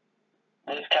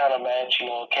this kind of match, you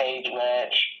know, a cage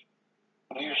match,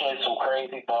 usually some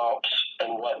crazy bumps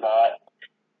and whatnot.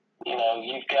 You know,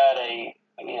 you've got a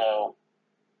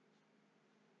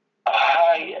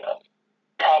high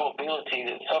probability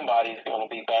that somebody's going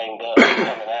to be banged up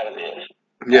coming out of this.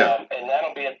 Yeah. And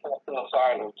that'll be a telltale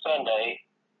sign on Sunday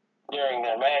during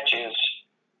their matches,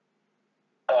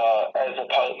 as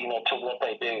opposed, you know, to what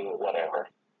they do or whatever.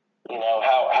 You know,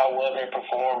 how well they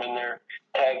perform in their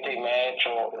tag team match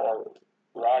or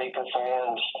Roddy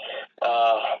performs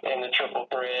in the triple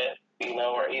threat, you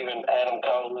know, or even Adam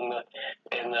Cole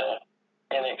in the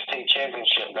NXT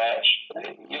Championship match.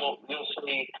 You'll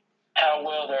see how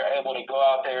well they're able to go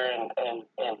out there and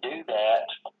do that.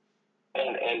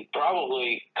 And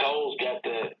probably Cole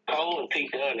and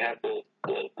Pete Dunne have the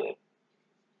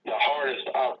hardest,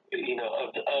 you know,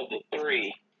 of the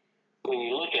three when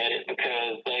you look at it,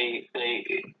 because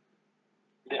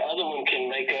the other one can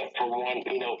make up for one.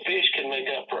 You know, Fish can make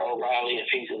up for O'Reilly if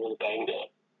he's a little banged up,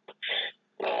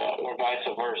 or vice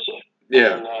versa.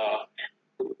 Yeah. And,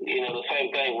 you know, the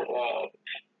same thing.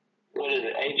 What is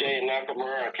it? AJ and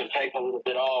Nakamura can take a little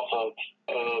bit off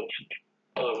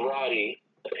of Roddy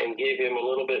and give him a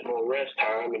little bit more rest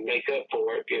time and make up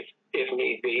for it if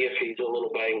need be, if he's a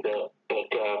little banged up.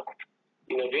 But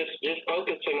you know, just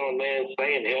focusing on, man,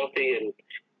 staying healthy and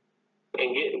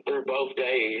getting through both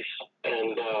days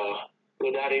and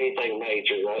without anything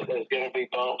major. Right? There's going to be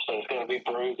bumps, there's going to be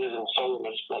bruises and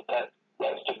soreness, but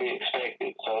that's to be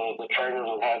expected. So the trainers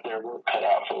will have their work cut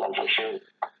out for them for sure.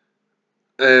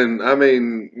 And I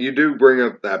mean, you do bring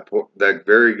up that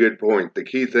very good point. The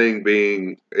key thing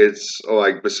being, it's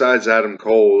like besides Adam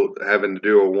Cole having to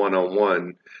do a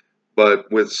one-on-one,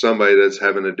 but with somebody that's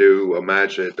having to do a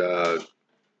match at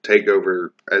Takeover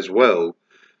as well.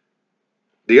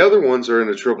 The other ones are in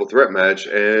a triple threat match,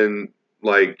 and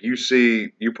like you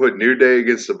put New Day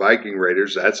against the Viking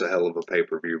Raiders. That's a hell of a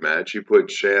pay-per-view match. You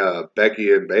put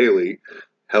Becky and Bayley,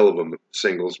 hell of a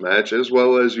singles match, as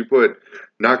well as you put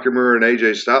Nakamura and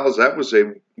AJ Styles. That was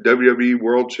a WWE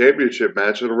World Championship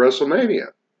match at a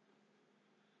WrestleMania.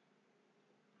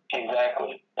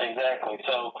 Exactly.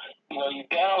 So, you know, you've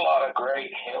got a lot of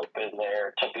great help in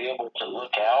there to be able to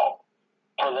look out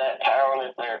for that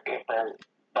talent if they're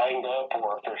banged up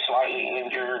or if they're slightly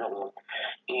injured or,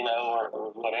 you know,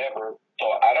 or whatever. So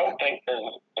I don't think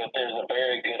there's a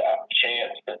very good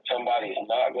chance that somebody's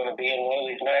not going to be in one of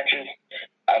these matches.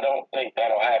 I don't think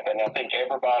that'll happen. I think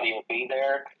everybody will be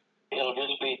there. It'll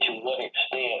just be to what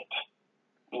extent,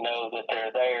 you know, that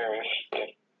they're there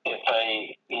if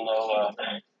a, you know,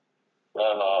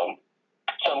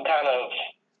 some kind of,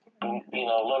 you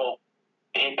know, little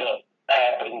hiccup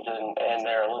happens and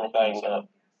they're a little banged up.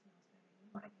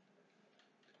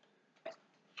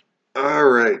 All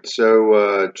right,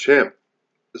 so Champ,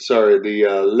 sorry,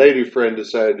 the lady friend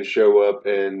decided to show up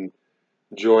and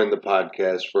join the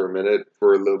podcast for a minute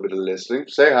for a little bit of listening.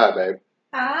 Say hi, babe.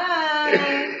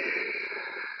 Hi.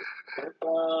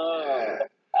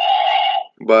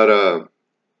 But,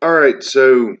 all right,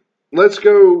 so let's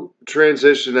go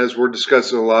transition as we're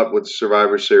discussing a lot with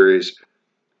Survivor Series.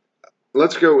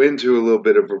 Let's go into a little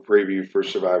bit of a preview for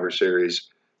Survivor Series.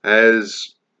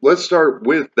 Let's start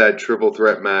with that triple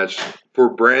threat match for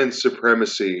brand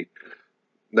supremacy.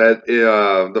 That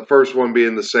the first one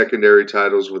being the secondary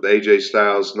titles with AJ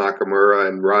Styles, Nakamura,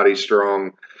 and Roddy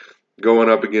Strong going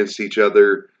up against each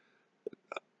other.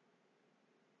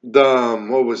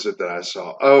 What was it that I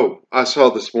saw? Oh, I saw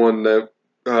this one that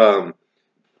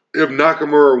if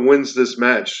Nakamura wins this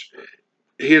match,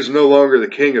 he is no longer the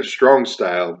king of strong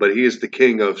style, but he is the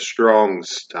king of strong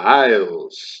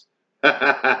styles.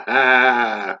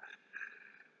 Yeah,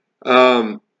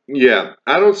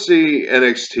 I don't see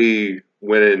NXT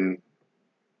winning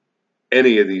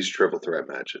any of these triple threat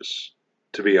matches,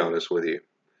 to be honest with you.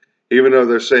 Even though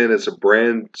they're saying it's a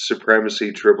brand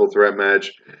supremacy triple threat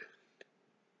match,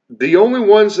 the only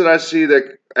ones that I see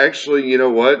that actually, you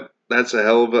know what? That's a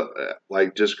hell of a,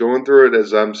 like, just going through it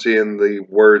as I'm seeing the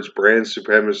words brand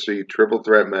supremacy triple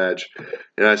threat match,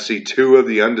 and I see 2 of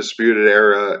the Undisputed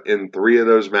Era in 3 of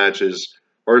those matches,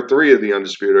 or 3 of the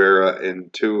Undisputed Era in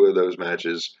 2 of those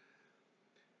matches.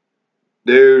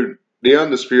 Dude, the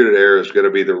Undisputed Era is going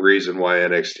to be the reason why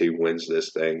NXT wins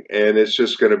this thing, and it's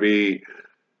just going to be,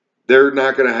 they're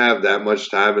not going to have that much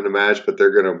time in the match, but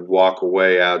they're going to walk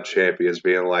away out champions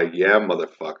being like, yeah,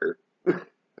 motherfucker.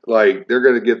 Like, they're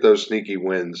going to get those sneaky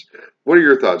wins. What are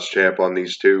your thoughts, champ, on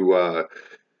these 2?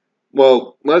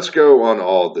 Well, let's go on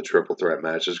all of the triple threat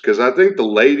matches, because I think the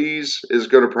ladies is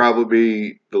going to probably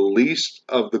be the least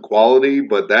of the quality,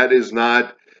 but that is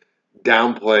not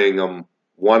downplaying them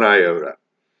one iota.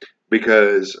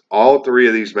 Because all 3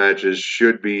 of these matches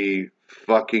should be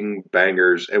fucking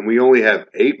bangers, and we only have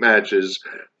 8 matches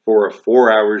for a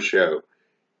 4-hour show.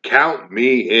 Count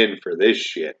me in for this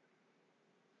shit.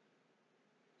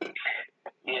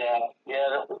 Yeah.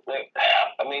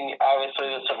 I mean, obviously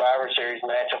the Survivor Series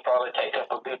match will probably take up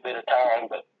a good bit of time,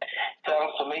 but it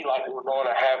sounds to me like we're going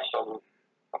to have some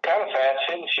kind of fast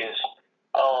finishes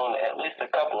on at least a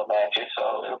couple of matches,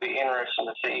 so it'll be interesting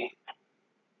to see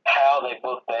how they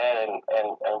book that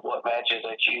and what matches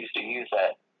they choose to use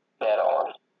that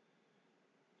on.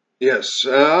 Yes,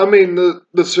 I mean,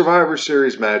 the Survivor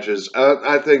Series matches,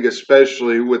 I think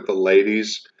especially with the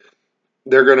ladies,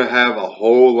 they're going to have a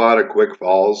whole lot of quick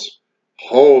falls.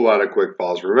 Whole lot of quick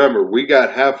falls. Remember, we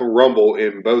got half a rumble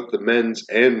in both the men's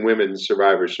and women's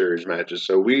Survivor Series matches,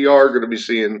 so we are going to be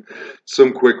seeing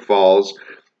some quick falls,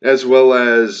 as well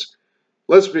as,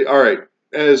 all right,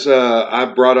 as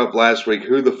I brought up last week,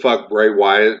 who the fuck Bray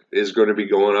Wyatt is going to be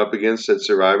going up against at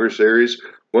Survivor Series?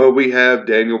 Well, we have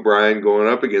Daniel Bryan going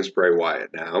up against Bray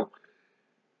Wyatt now.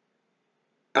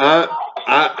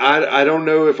 I don't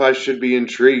know if I should be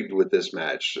intrigued with this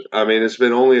match. I mean, it's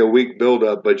been only a week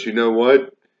build-up, but you know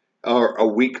what? Or a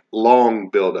week-long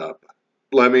build-up.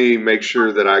 Let me make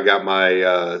sure that I got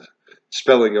my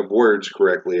spelling of words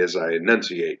correctly as I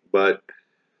enunciate. But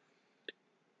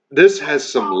this has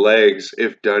some legs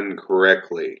if done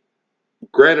correctly.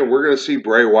 Granted, we're going to see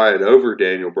Bray Wyatt over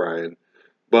Daniel Bryan,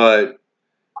 but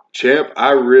champ,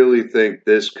 I really think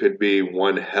this could be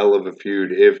one hell of a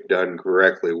feud if done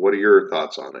correctly. What are your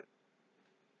thoughts on it?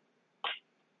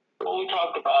 Well, we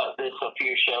talked about this a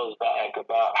few shows back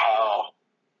about how,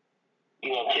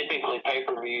 typically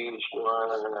pay-per-views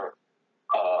were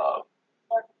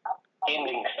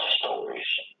ending stories.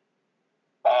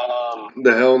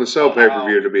 The Hell in a Cell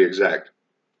pay-per-view, to be exact.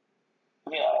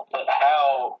 Yeah, but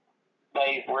how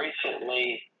they've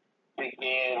recently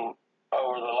began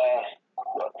over the last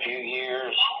few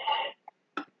years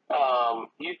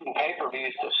using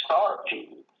pay-per-views to start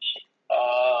feuds.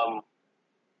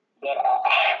 But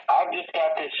I've just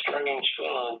got this strange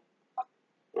feeling.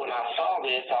 When I saw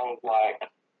this, I was like,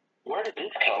 where did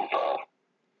this come from?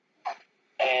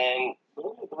 And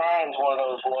Brian's one of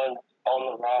those ones on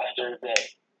the roster that,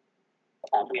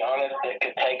 I'll be honest, that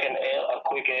could take a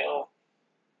quick L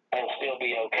and still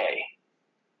be okay.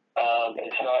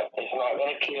 It's not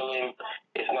going to kill him.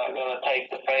 It's not going to take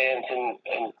the fans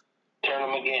and turn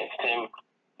them against him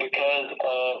because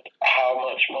of how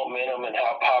much momentum and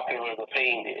how popular the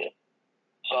Fiend is.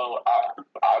 So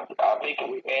I think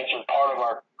we answered part of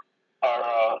our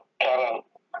kind of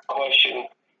question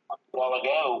a while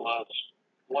ago was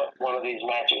what one of these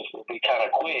matches would be kind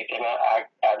of quick, and I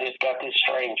just got this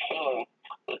strange feeling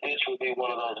that this would be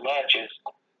one of those matches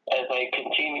as they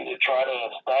continue to try to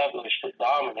establish the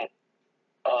dominance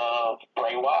of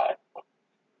Bray Wyatt.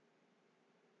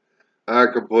 I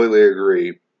completely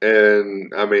agree.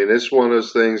 And I mean, it's one of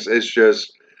those things. It's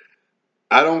just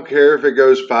I don't care if it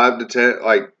goes 5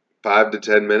 to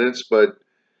 10 minutes, but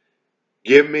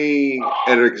give me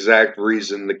an exact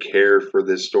reason to care for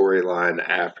this storyline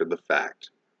after the fact.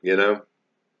 You know?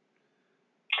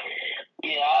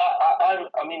 Yeah,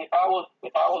 I mean, if I was the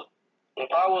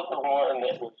one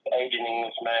that was agenting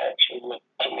this match,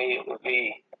 to me it would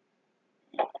be,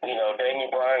 Daniel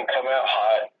Bryan come out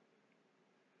hot,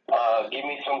 give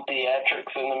me some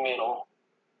theatrics in the middle,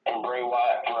 and Bray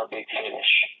Wyatt for a big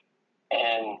finish,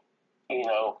 and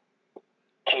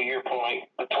to your point,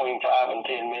 between 5 and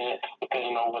 10 minutes,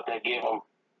 depending on what they give them,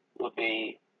 would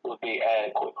be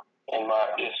adequate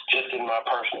just in my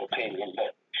personal opinion.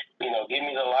 But give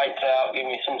me the lights out, give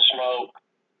me some smoke,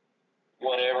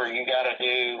 whatever you got to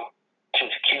do to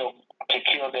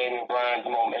kill Daniel Bryan's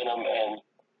momentum, and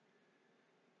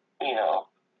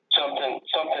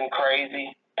something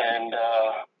crazy, and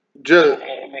Just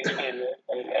mixed in,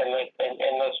 and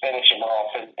let's finish him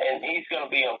off, and he's going to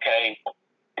be okay.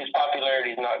 His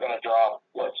popularity is not going to drop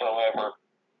whatsoever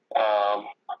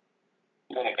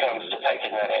when it comes to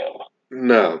taking that L.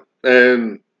 no.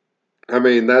 And I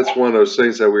mean, that's one of those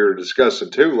things that we were discussing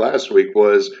too last week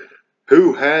was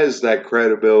who has that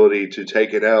credibility to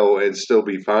take an L and still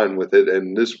be fine with it.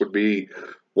 And this would be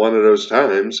one of those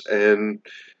times. And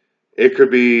it could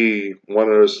be one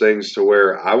of those things to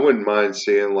where I wouldn't mind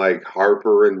seeing like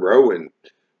Harper and Rowan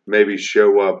maybe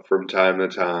show up from time to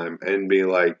time and be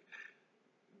like,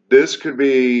 this could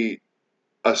be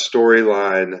a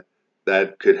storyline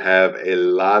that could have a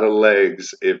lot of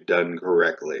legs if done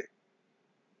correctly.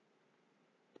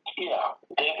 Yeah,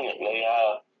 definitely.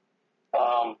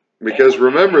 Because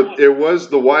remember, it was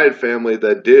the Wyatt family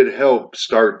that did help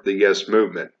start the Yes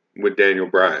movement with Daniel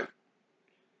Bryan.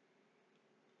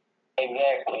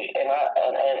 Exactly,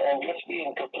 and just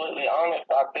being completely honest,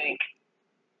 I think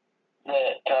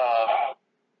that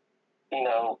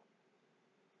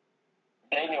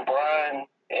Daniel Bryan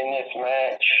in this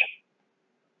match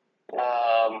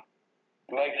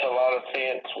makes a lot of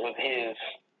sense with his.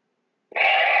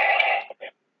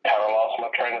 Kind of lost my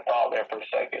train of thought there for a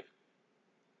second.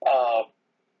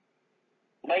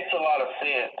 Makes a lot of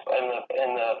sense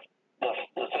in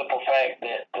the simple fact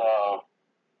that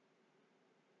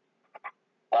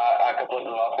I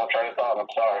completely lost my train of thought. I'm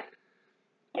sorry.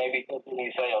 Maybe something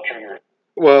you say will trigger it.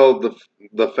 Well,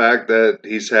 the fact that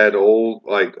he's had old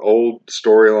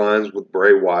storylines with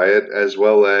Bray Wyatt, as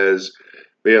well as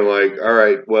being like, all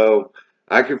right, well,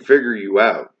 I can figure you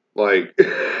out. Like,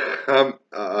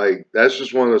 that's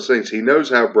just one of those things. He knows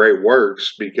how Bray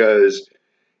works because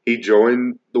he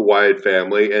joined the Wyatt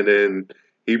family and then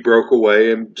he broke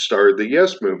away and started the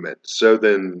Yes movement. So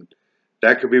then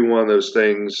that could be one of those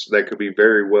things that could be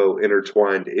very well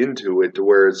intertwined into it to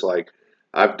where it's like,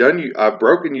 I've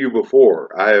broken you before.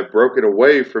 I have broken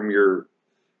away from your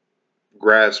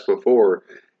grasp before,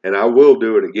 and I will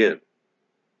do it again.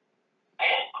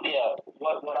 Yeah,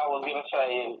 what I was going to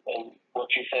say, and what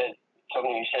you said,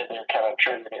 something you said there kind of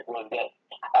triggered it, was that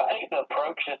I think the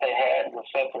approach that they had with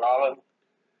Seth Rollins,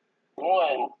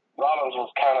 Rollins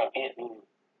was kind of getting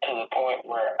to the point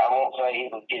where I won't say he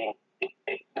was getting,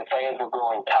 the fans were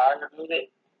growing tired with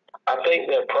it. I think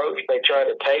the approach they tried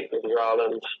to take with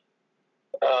Rollins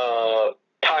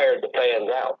tired the fans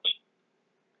out.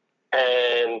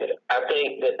 And I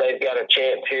think that they've got a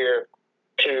chance here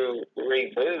to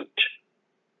reboot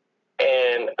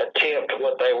and attempt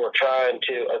what they were trying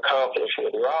to accomplish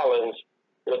with Rollins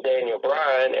with Daniel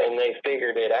Bryan, and they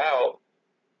figured it out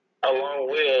along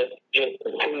with just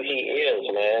who he is,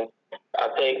 man. I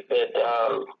think that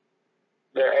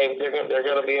they're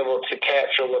going to be able to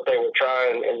capture what they were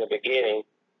trying in the beginning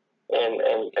and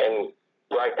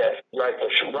right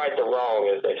the wrong,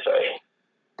 as they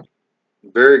say.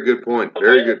 Very good point.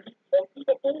 Very good.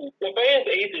 The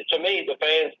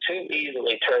fans too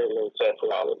easily turned on Seth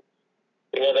Rollins.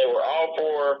 They were all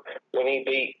for when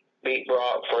he beat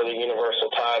Brock for the Universal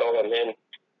title, and then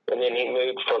he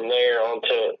moved from there on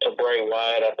to Bray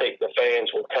Wyatt. I think the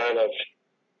fans were kind of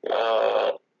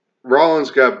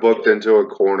Rollins got booked into a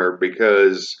corner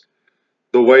because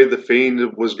the way the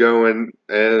Fiend was going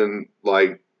and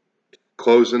like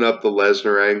closing up the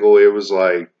Lesnar angle, it was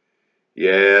like,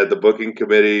 yeah, the booking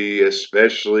committee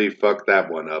especially fucked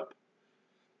that one up.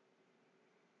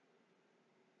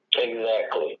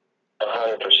 Exactly.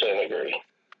 100% agree.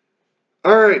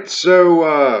 All right,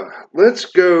 so let's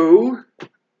go.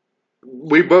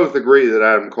 We both agree that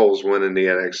Adam Cole's winning the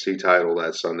NXT title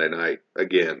that Sunday night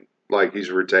again, like he's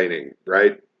retaining,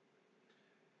 right?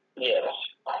 Yes.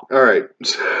 All right.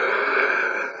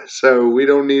 So we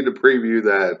don't need to preview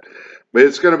that. But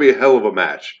it's going to be a hell of a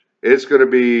match. It's going to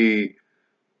be,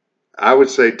 I would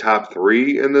say, top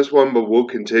 3 in this one, but we'll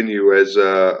continue as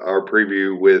our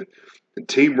preview with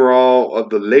Team Raw of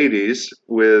the ladies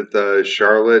with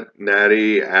Charlotte,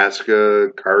 Natty, Asuka,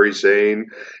 Kairi Sane,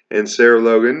 and Sarah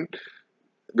Logan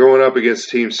going up against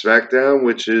Team SmackDown,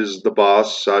 which is the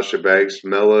Boss, Sasha Banks,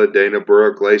 Mella, Dana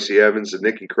Brooke, Lacey Evans, and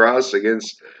Nikki Cross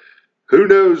against who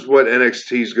knows what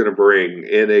NXT is going to bring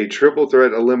in a triple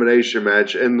threat elimination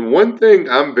match. And one thing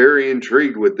I'm very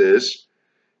intrigued with this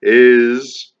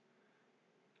is,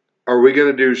 are we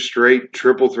going to do straight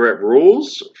triple threat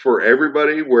rules for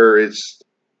everybody where it's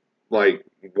like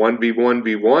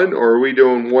 1v1v1, or are we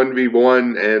doing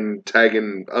 1v1 and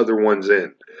tagging other ones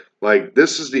in? Like,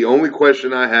 this is the only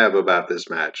question I have about this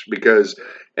match, because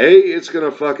A, it's going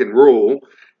to fucking rule,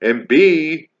 and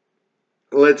B,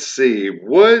 let's see,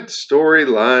 what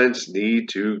storylines need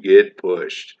to get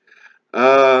pushed?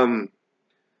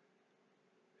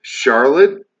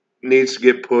 Charlotte needs to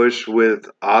get pushed with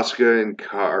Asuka and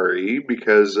Kairi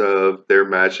because of their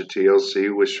match at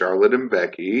TLC with Charlotte and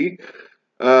Becky.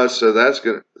 So that's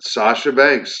gonna Sasha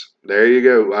Banks. There you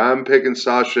go. I'm picking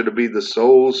Sasha to be the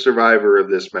sole survivor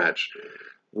of this match.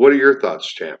 What are your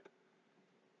thoughts, champ?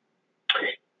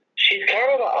 She's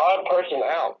kind of the odd person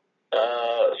out,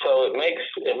 so it makes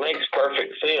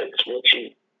perfect sense.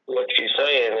 What she's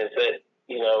saying is that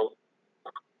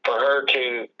for her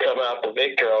to come out the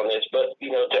victor on this. But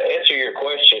to answer your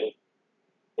question,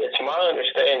 it's my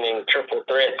understanding triple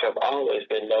threats have always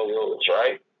been no rules,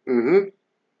 right? Mm-hmm.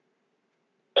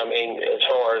 I mean, as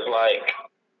far as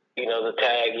the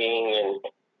tagging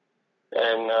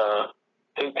and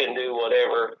who can do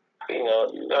whatever,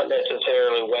 not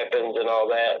necessarily weapons and all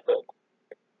that, but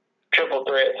triple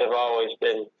threats have always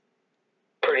been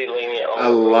pretty lenient on a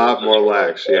lot more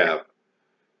lax, yeah.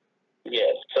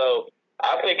 Yes, so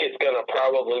I think it's going to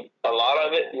probably, a lot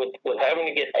of it, with having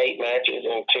to get 8 matches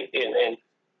in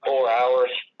 4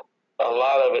 hours, a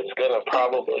lot of it's going to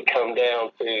probably come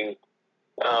down to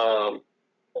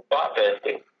spot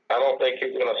festing. I don't think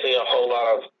you're going to see a whole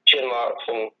lot of chin locks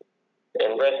and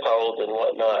wrist holds and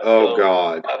whatnot. Oh, so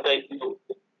God. I think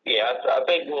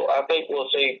we'll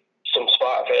see some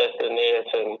spot fest in this.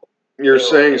 And you're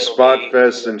saying spot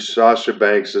fest and Sasha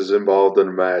Banks is involved in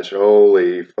a match.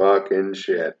 Holy fucking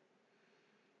shit.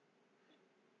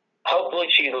 Hopefully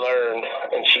she learned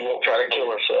and she won't try to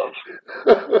kill herself.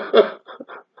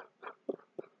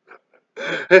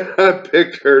 I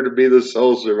picked her to be the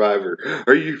sole survivor.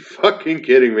 Are you fucking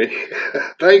kidding me?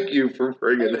 Thank you for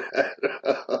bringing that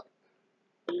up.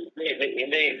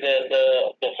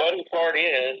 The funny part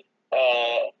is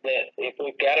that if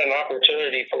we've got an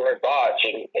opportunity for a botch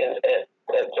at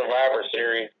Survivor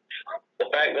Series, the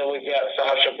fact that we've got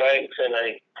Sasha Banks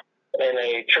in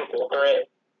a triple threat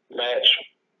match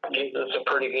gives us a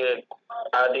pretty good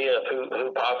idea of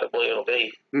who possibly it'll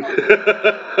be.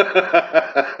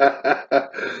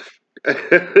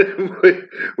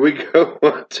 we go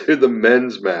on to the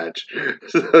men's match.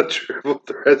 The triple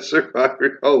threat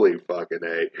survivor. Holy fucking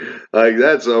A. Like,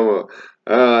 that's almost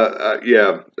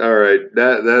yeah, all right.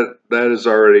 That is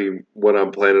already what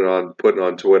I'm planning on putting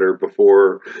on Twitter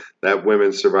before that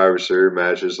women's Survivor Series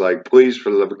match. Is like, please, for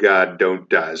the love of God, don't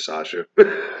die, Sasha.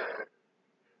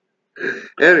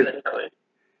 Anyway.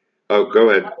 Oh, go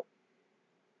ahead.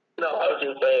 No, I was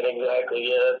just saying exactly.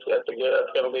 Yeah, that's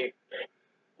going to be,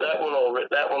 that one will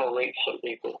reach some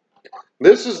people.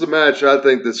 This is the match I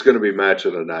think that's going to be match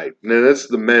of the night. And that's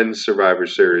the men's Survivor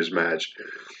Series match,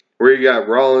 where you got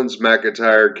Rollins,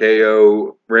 McIntyre,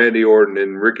 KO, Randy Orton,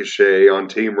 and Ricochet on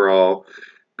Team Raw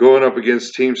going up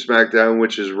against Team SmackDown,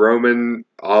 which is Roman,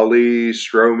 Ali,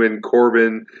 Strowman,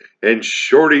 Corbin, and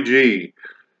Shorty G.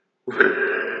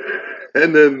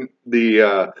 And then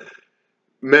the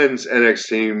men's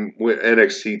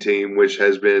NXT team, which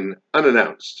has been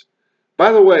unannounced.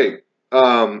 By the way,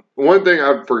 one thing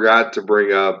I forgot to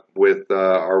bring up with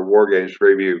our WarGames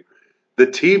preview, the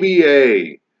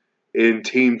TBA in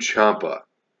Team Ciampa.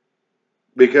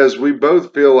 Because we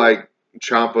both feel like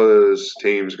Ciampa's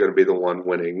team is going to be the one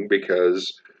winning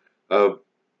because of,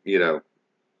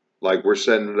 like we're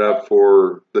setting it up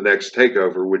for the next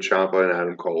takeover with Ciampa and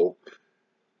Adam Cole.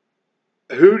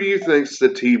 Who do you think's the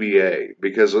TBA?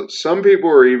 Because some people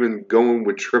are even going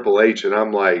with Triple H, and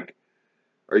I'm like,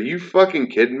 are you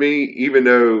fucking kidding me? Even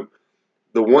though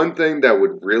the one thing that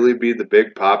would really be the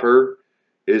big popper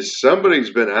is somebody's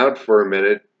been out for a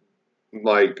minute,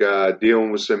 like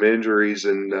dealing with some injuries,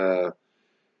 and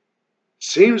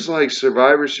seems like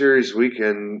Survivor Series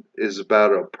weekend is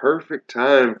about a perfect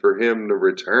time for him to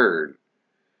return.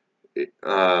 It's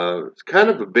kind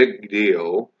of a big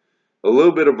deal. a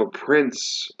little bit of a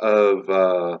prince of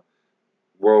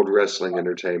World Wrestling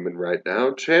Entertainment right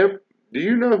now. Champ, do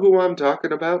you know who I'm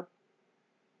talking about?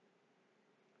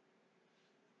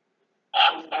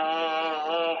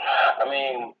 I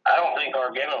mean, I don't think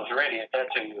Gargano's ready if that's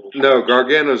who you No,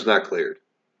 Gargano's not cleared.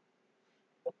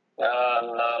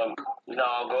 No,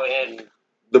 go ahead. And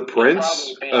The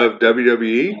Prince of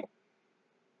WWE?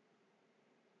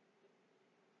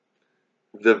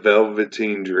 The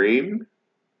Velveteen Dream?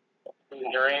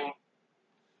 Dream?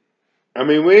 I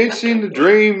mean, we ain't seen the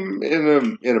Dream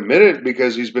in a minute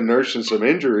because he's been nursing some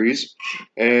injuries,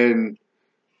 and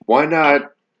why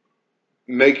not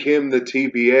make him the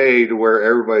TBA to where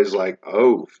everybody's like,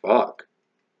 oh fuck.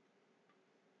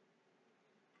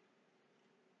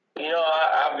 You know,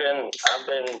 I've been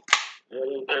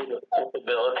really through the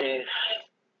possibilities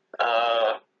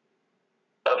of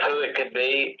who it could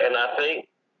be, and I think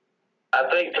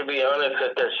to be honest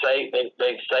that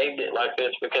they've saved it like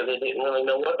this because they didn't really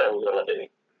know what they were going to do.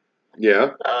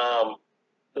 Yeah.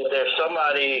 But there's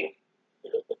somebody,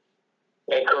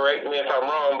 and correct me if I'm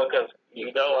wrong because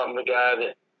you know I'm the guy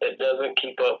that doesn't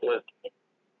keep up with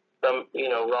some,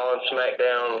 Raw and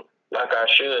SmackDown like I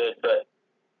should, but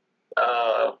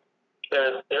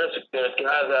there's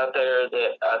guys out there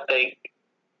that I think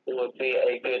would be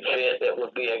a good fit, that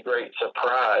would be a great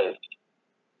surprise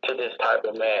to this type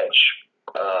of match.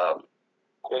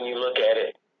 When you look at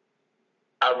it,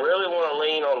 I really want to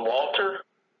lean on Walter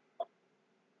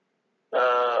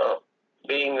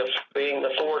being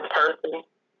the fourth person.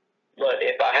 But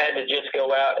if I had to just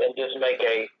go out and just make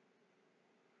a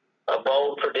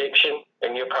bold prediction,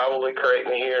 and you'll probably correct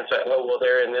me here and say, "Oh, well,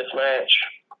 they're in this match,"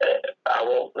 I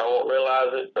won't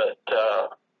realize it, but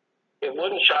it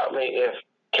wouldn't shock me if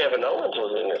Kevin Owens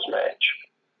was in this match.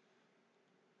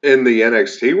 In the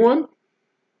NXT one?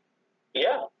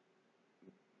 Yeah.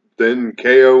 Then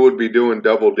KO would be doing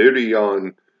double duty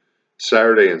on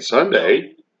Saturday and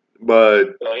Sunday,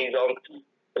 but So he's on.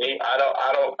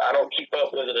 I don't keep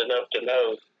up with it enough to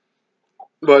know.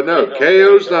 But no,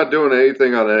 KO's not doing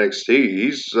anything on NXT.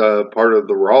 He's part of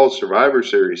the Raw Survivor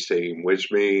Series team,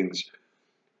 which means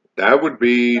that would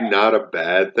be not a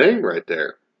bad thing right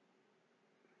there.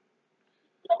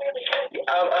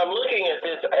 I'm looking at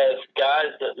this as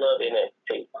guys that love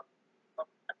NXT,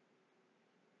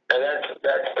 and that's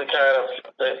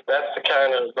the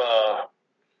kind of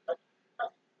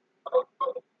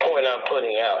point I'm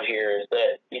putting out here is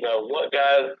that what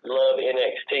guys love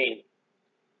NXT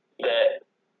that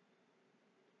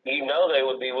they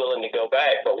would be willing to go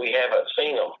back, but we haven't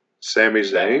seen them. Sami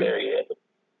Zayn? There yet.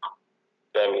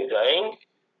 Sami Zayn?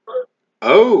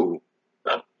 Oh,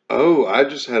 I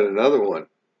just had another one.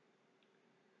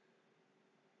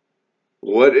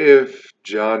 What if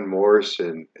John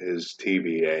Morrison is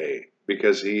TBA?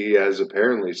 Because he has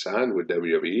apparently signed with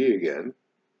WWE again.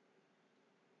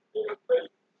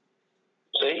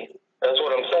 See, that's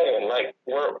what I'm saying. Like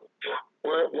we're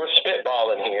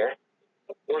spitballing here.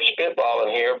 We're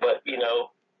spitballing here, but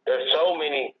there's so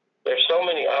many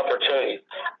opportunities.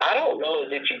 I don't know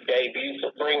if you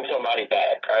bring somebody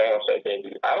back. I don't say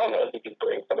debut. I don't know if you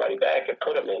bring somebody back and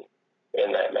put them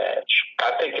in that match.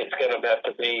 I think it's going to have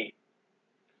to be.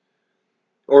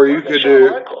 Or you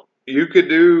could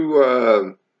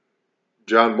do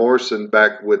John Morrison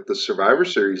back with the Survivor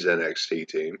Series NXT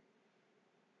team.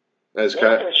 As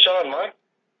kind of Shawn Michaels.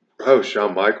 Oh,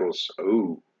 Shawn Michaels.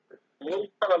 Ooh.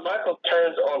 Shawn Michaels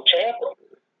turns on Ciampa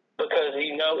because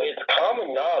it's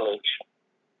common knowledge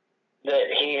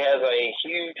that he has a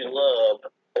huge love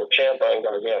for Ciampa and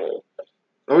Gargano.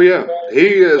 Oh yeah,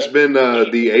 he has been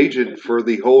the agent for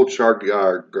the whole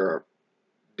DIY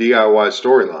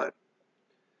storyline.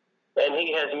 And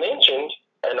he has mentioned,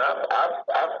 and I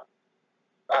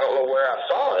don't know where I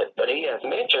saw it, but he has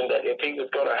mentioned that if he was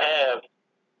going to have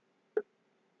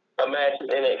a match in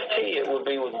NXT, it would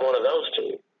be with one of those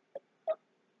two.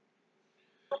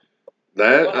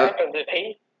 What happens if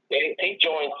he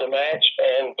joins the match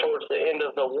and towards the end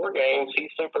of the WarGames he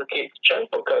super kicks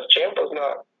Ciampa because Ciampa's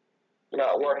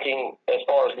not working as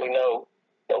far as we know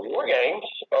the WarGames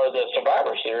or the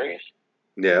Survivor Series.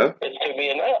 Yeah. It's to be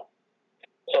announced.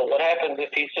 So what happens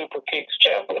if he super kicks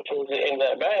Ciampa towards the end of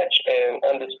that match and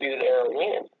Undisputed Era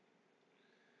wins?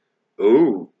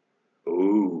 Ooh.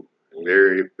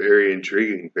 Very, very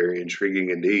intriguing. Very intriguing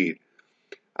indeed.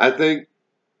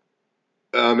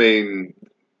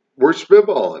 We're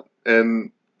spitballing.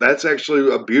 And that's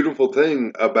actually a beautiful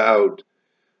thing about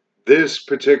this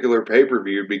particular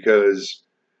pay-per-view because,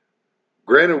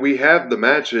 granted, we have the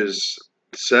matches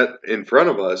set in front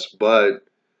of us, but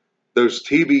those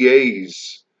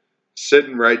TBAs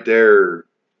sitting right there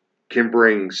can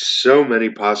bring so many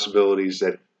possibilities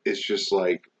that it's just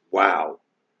like, wow.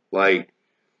 Like,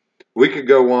 we could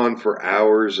go on for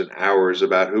hours and hours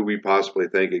about who we possibly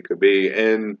think it could be.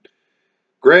 And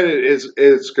granted,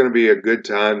 it's going to be a good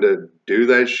time to do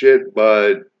that shit,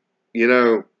 but,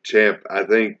 champ, I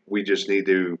think we just need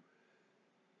to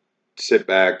sit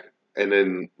back and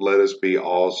then let us be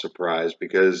all surprised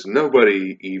because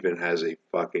nobody even has a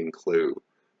fucking clue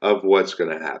of what's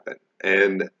going to happen.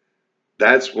 And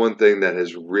that's one thing that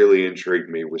has really intrigued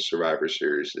me with Survivor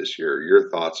Series this year. Your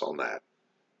thoughts on that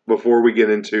before we get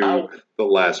into the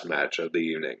last match of the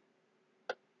evening?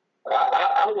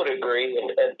 I would agree,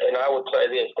 and I would say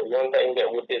this: the one thing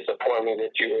that would disappoint me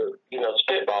that you were,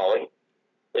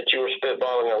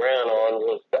 spitballing around on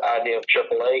was the idea of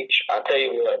Triple H. I tell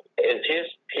you what, is his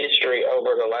history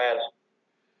over the last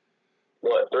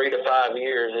 3 to 5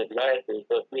 years in matches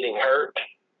of getting hurt.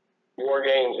 War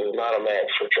Games is not a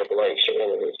match for Triple H to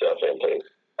enter himself into.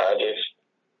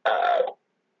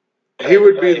 He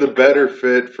would be the better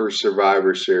fit for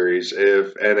Survivor Series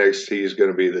if NXT is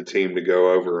going to be the team to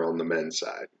go over on the men's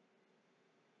side.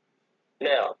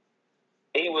 Now,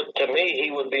 he would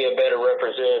be a better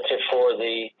representative for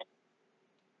the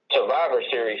Survivor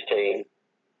Series team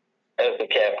as the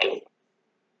captain.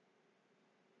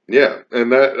 Yeah,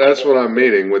 and that's what I'm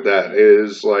meaning with that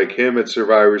is like him at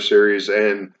Survivor Series,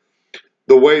 and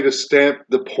the way to stamp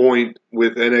the point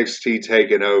with NXT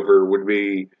taking over would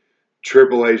be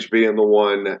Triple H being the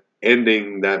one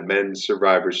ending that men's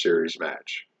Survivor Series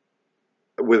match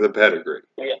with a pedigree.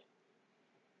 Yeah.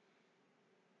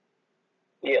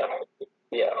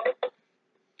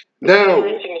 Now,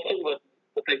 interesting to see what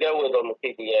they go with on the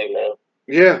PBA, man.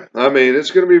 Yeah, I mean,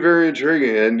 it's going to be very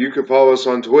intriguing, and you can follow us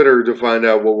on Twitter to find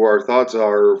out what our thoughts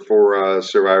are for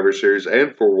Survivor Series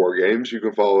and for War Games. You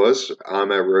can follow us.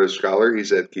 I'm at Rose Scholar.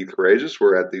 He's at Keith Courageous.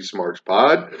 We're at the Smarks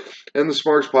Pod, and the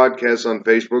Smarks Podcast on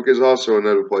Facebook is also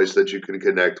another place that you can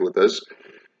connect with us.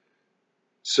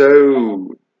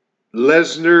 So,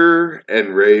 Lesnar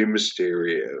and Rey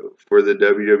Mysterio for the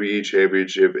WWE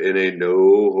Championship in a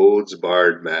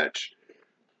no-holds-barred match.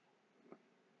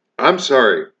 I'm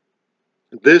sorry.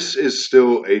 This is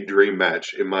still a dream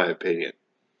match, in my opinion.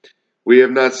 We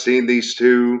have not seen these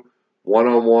two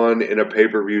one-on-one in a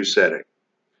pay-per-view setting.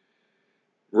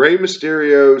 Rey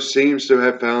Mysterio seems to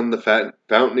have found the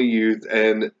fountain of youth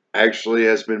and actually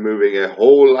has been moving a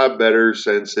whole lot better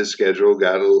since his schedule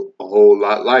got a whole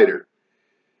lot lighter.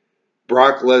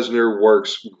 Brock Lesnar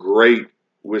works great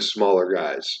with smaller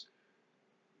guys.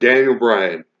 Daniel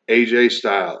Bryan, AJ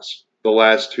Styles, the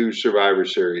last two Survivor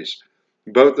Series.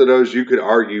 Both of those you could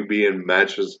argue being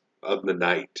matches of the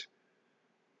night.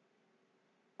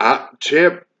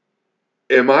 Champ,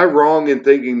 am I wrong in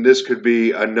thinking this could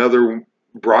be another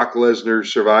Brock Lesnar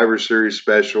Survivor Series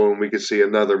special and we could see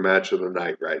another match of the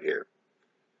night right here?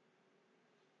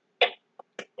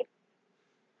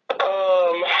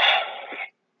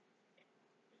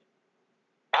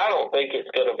 I don't think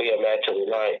it's going to be a match of the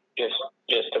night, just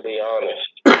to be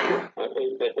honest. I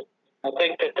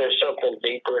think that there's something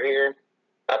deeper here.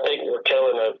 I think we're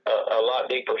telling a lot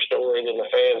deeper story than the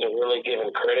fans are really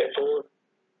giving credit for.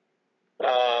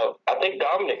 I think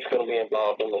Dominic's going to be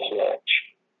involved in this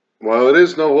match. Well, it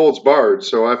is no holds barred,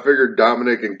 so I figured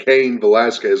Dominic and Cain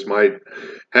Velasquez might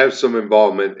have some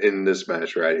involvement in this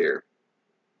match right here.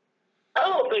 I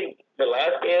don't think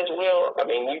Velasquez will. I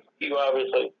mean, you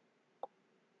obviously,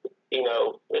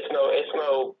 it's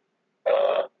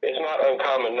not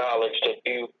uncommon knowledge that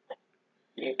you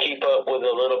keep up with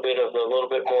a little bit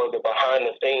more of the behind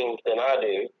the scenes than I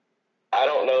do. I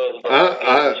don't know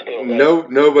if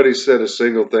nobody said a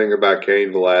single thing about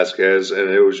Cain Velasquez, and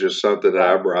it was just something that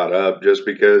I brought up just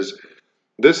because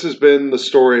this has been the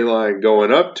storyline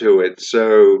going up to it.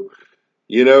 So,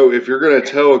 if you're going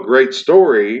to tell a great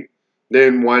story,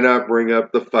 then why not bring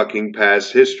up the fucking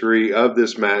past history of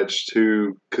this match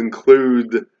to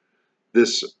conclude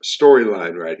this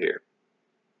storyline right here?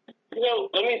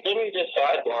 Let me just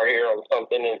sidebar here on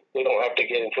something, and we don't have to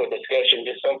get into a discussion.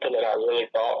 Just something that I really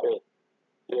thought was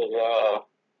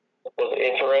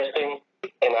interesting,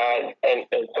 and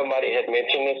somebody had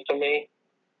mentioned this to me.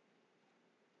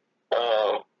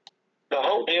 The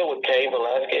whole deal with Cain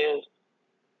Velasquez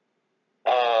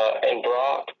and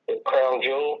Brock, the Crown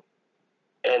Jewel,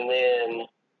 and then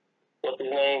what's his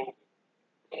name?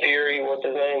 Fury. What's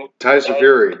his name? Tyson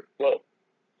Fury.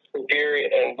 Fury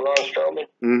and Braun Strowman.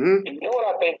 Mm-hmm. You know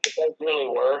what I think that those really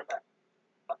were?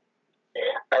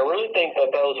 I really think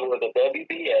that those were the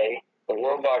WBA, the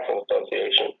World Boxing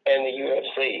Association, and the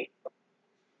UFC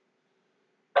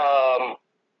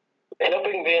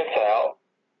helping Vince out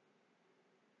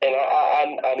And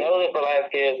I know that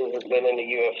Velasquez has been in the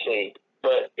UFC,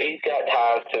 but he's got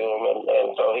ties to him,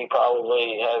 and so he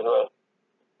probably has a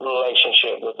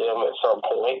relationship with them at some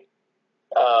point.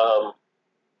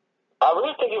 I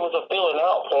really think it was a filling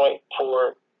out point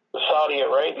for Saudi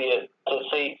Arabia to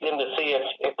see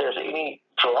if there's any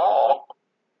draw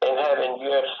in having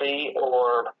UFC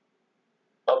or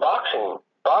a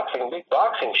big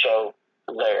boxing show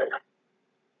there.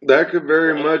 That could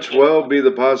very much well be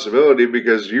the possibility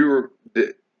because you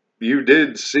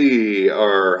did see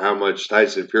how much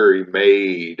Tyson Fury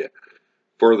made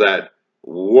for that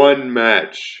one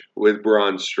match with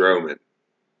Braun Strowman,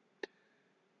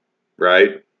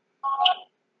 right?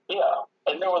 Yeah,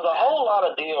 and there was a whole lot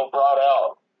of deal brought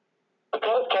out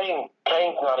because Kane's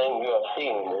not in UFC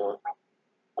anymore.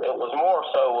 It was more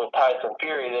so with Tyson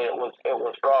Fury that it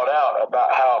was brought out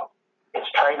about how his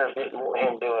trainers didn't want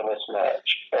him doing this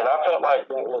match, and I felt like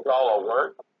it was all a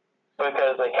work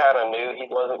because they kind of knew he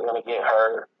wasn't going to get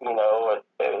hurt. You know,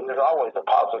 there's always a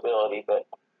possibility, but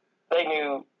they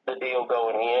knew the deal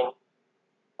going in.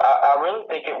 I really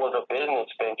think it was a business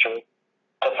venture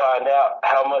to find out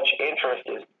how much interest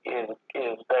is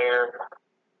there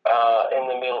in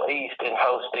the Middle East in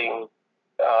hosting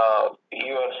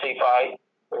UFC fight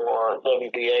or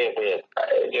WBA event,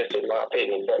 just in my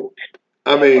opinion. But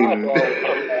I mean,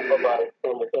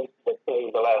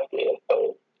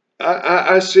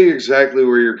 I see exactly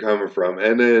where you're coming from,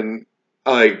 and then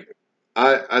like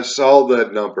I saw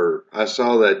that number. I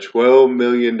saw that $12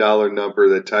 million number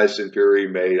that Tyson Fury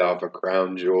made off of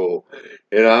Crown Jewel,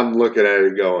 and I'm looking at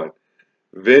it going,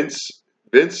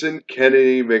 Vincent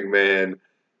Kennedy McMahon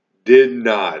did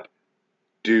not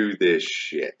do this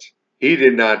shit. He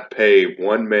did not pay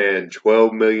one man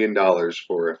 $12 million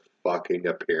for a fucking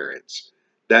appearance.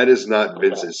 That is not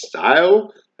Vince's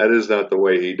style. That is not the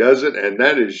way he does it. And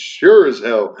that is sure as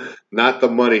hell not the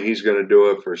money he's going to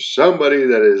do it for somebody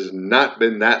that has not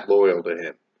been that loyal to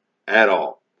him at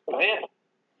all. Vince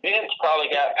probably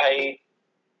got paid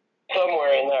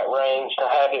somewhere in that range to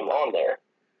have him on there.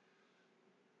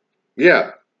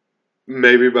 Yeah.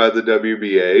 Maybe by the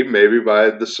WBA, maybe by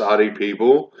the Saudi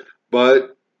people.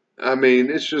 But, I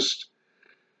mean, it's just...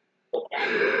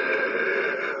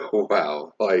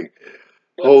 wow. Like...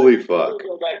 holy fuck.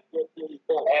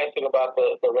 Asking about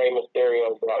the Rey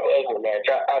Mysterio Brock Lesnar match.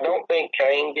 I don't think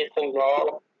Kane gets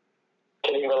involved.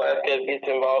 Cain Velasquez gets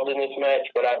involved in this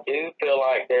match, but I do feel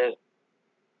like there's.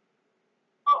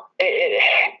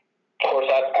 Of course,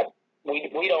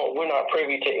 we're not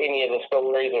privy to any of the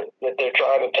stories that they're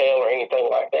trying to tell or anything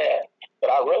like that. But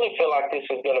I really feel like this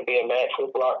is going to be a match where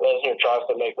Brock Lesnar tries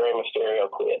to make Rey Mysterio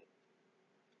quit.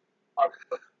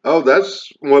 Oh,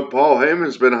 that's what Paul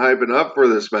Heyman's been hyping up for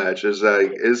this match.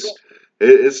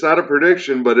 It's not a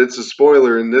prediction, but it's a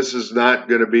spoiler, and this is not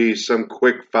going to be some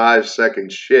quick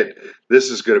 5-second shit. This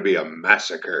is going to be a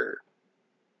massacre.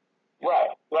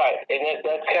 Right, and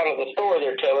that's kind of the story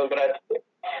they're telling. But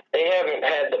they haven't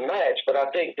had the match. But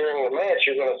I think during the match,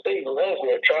 you're going to see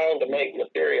Lesnar trying to make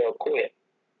Mysterio quit,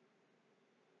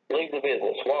 leave the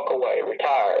business, walk away,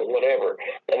 retire, whatever,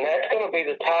 and that's going to be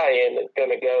the tie-in that's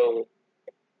going to go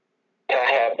to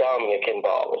have Dominic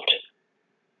involved.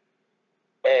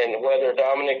 And whether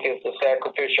Dominic is the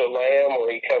sacrificial lamb or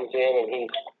he comes in and he's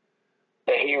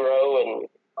the hero and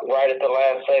right at the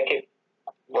last second,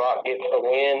 Brock gets the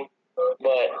win,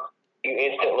 but you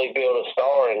instantly build a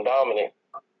star in Dominic.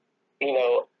 You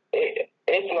know,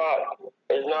 it's not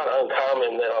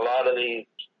uncommon that a lot of these,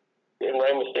 and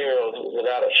Rey Mysterio,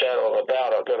 without a shadow of a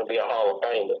doubt, are going to be a Hall of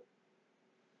Famer.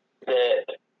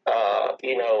 That,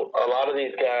 a lot of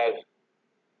these guys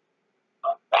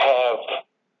have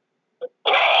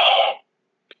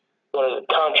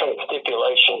contract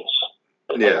stipulations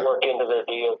that they work into their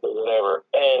deals or whatever.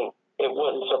 And it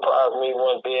wouldn't surprise me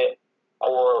one bit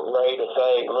for Ray to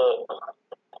say, look,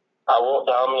 I want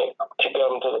Dominic to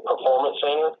come to the Performance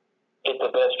Center, get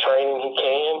the best training he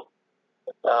can,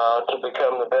 to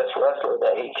become the best wrestler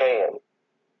that he can.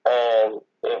 And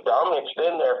if Dominic's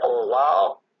been there for a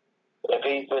while, if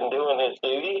he's been doing his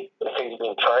duty, if he's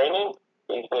been training,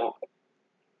 he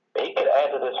could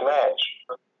add to this match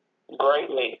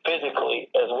greatly physically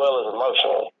as well as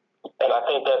emotionally. And I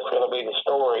think that's going to be the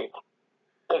story.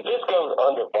 If this goes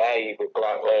undervalued with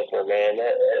Brock Lesnar, man,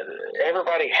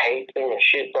 everybody hates him and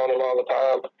shits on him all the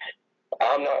time.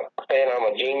 I'm not saying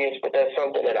I'm a genius, but that's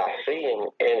something that I see is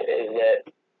that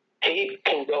he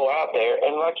can go out there,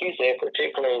 and like you said,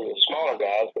 particularly the smaller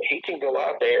guys, but he can go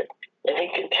out there and he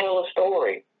can tell a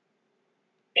story.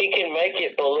 He can make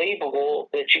it believable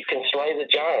that you can slay the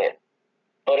giant,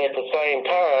 but at the same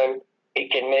time, he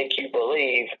can make you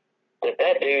believe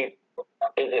that dude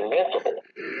is invincible.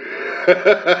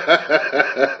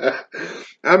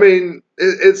 I mean,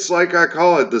 it's like I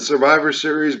call it the Survivor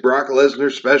Series Brock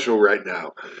Lesnar special right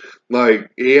now.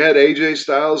 Like, he had AJ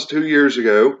Styles 2 years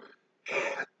ago.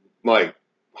 Like,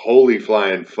 holy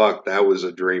flying fuck, that was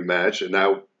a dream match, and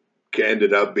that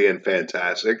ended up being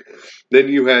fantastic. Then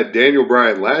you had Daniel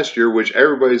Bryan last year, which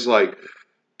everybody's like,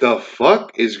 the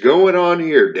fuck is going on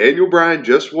here? Daniel Bryan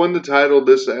just won the title,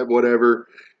 this, that, whatever.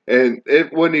 And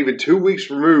it wasn't even 2 weeks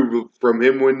removed from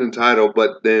him winning the title,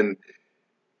 but then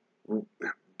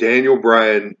Daniel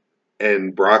Bryan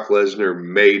and Brock Lesnar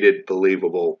made it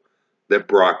believable that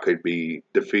Brock could be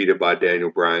defeated by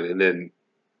Daniel Bryan, and then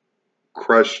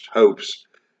crushed hopes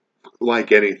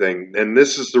like anything. And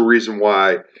this is the reason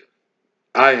why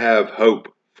I have hope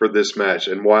for this match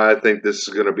and why I think this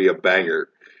is going to be a banger,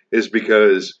 is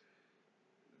because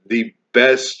the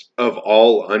best of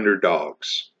all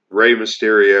underdogs, Rey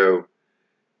Mysterio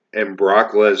and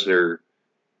Brock Lesnar,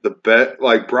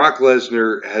 like Brock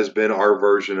Lesnar has been our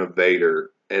version of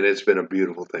Vader, and it's been a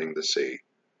beautiful thing to see.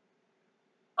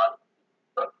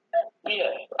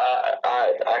 Yes,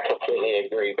 I completely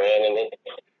agree, man.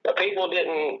 And people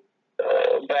didn't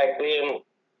back then,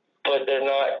 but they're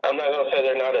not. I'm not going to say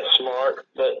they're not as smart,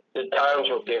 but the times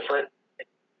were different.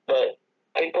 But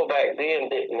people back then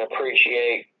didn't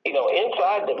appreciate,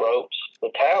 inside the ropes,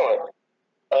 the talent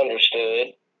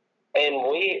understood, and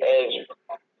we as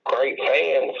great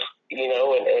fans,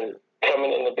 and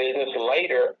coming in the business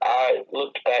later, I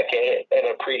looked back at it and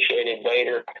appreciated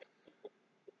Vader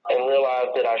and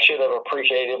realized that I should have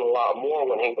appreciated him a lot more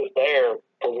when he was there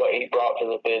for what he brought to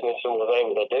the business and was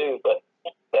able to do. But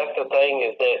that's the thing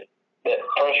is that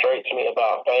frustrates me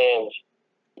about fans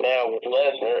now with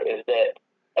Lesnar is that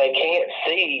they can't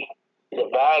see the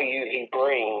value he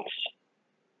brings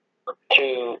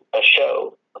to a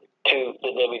show, to the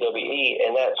WWE,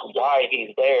 and that's why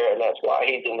he's there, and that's why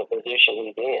he's in the position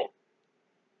he's in.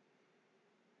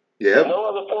 Yeah. There's no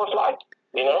other force like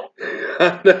it,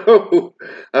 I know.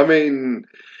 I mean,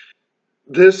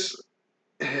 this.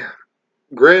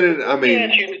 Granted, I mean.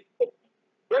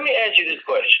 Let me ask you this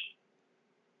question.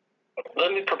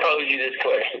 Let me propose you this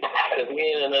question. Because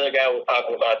me and another guy were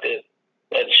talking about this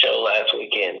at the show last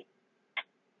weekend.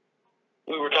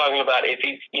 We were talking about if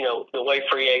the way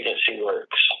free agency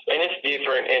works, and it's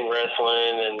different in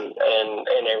wrestling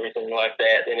and everything like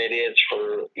that than it is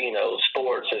for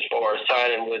sports as far as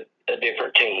signing with a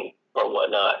different team or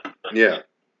whatnot. Yeah.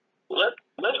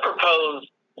 Let's propose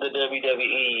the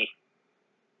WWE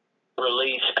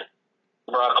released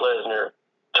Brock Lesnar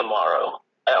tomorrow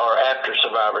or after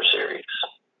Survivor Series.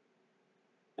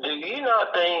 Do you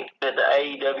not think that the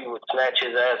AEW would snatch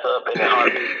his ass up in a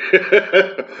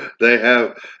heartbeat? They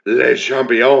have Le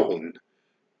Champion.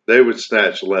 They would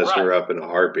snatch Lesnar up in a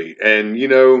heartbeat. And,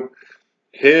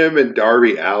 him and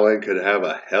Darby Allin could have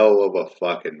a hell of a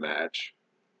fucking match.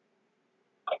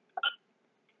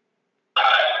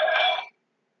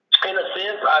 In a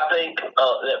sense, I think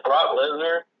that Brock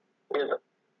Lesnar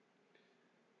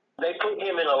they put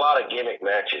him in a lot of gimmick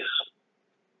matches.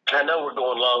 I know we're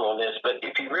going long on this, but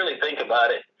if you really think about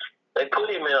it, they put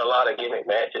him in a lot of gimmick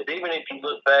matches. Even if you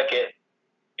look back at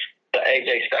the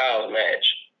AJ Styles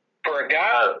match, for a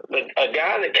guy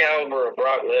the caliber of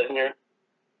Brock Lesnar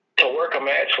to work a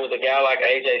match with a guy like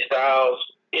AJ Styles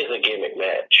is a gimmick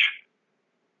match.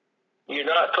 You're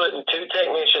not putting two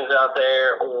technicians out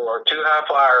there or two high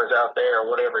flyers out there or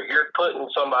whatever. You're putting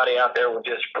somebody out there with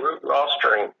just brute raw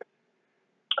strength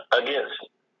against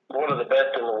one of the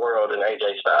best in the world in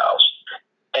AJ Styles.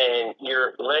 And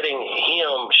you're letting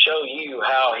him show you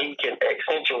how he can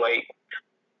accentuate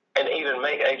and even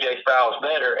make AJ Styles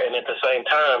better, and at the same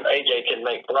time, AJ can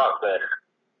make Brock better.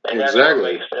 And that's what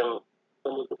makes them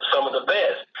some of the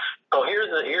best. So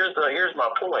here's my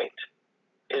point,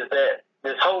 is that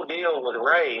this whole deal with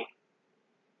Ray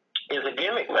is a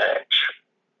gimmick match.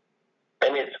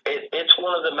 And it's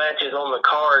one of the matches on the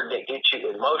card that gets you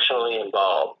emotionally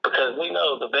involved, because we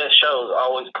know the best shows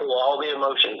always pull all the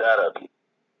emotions out of you.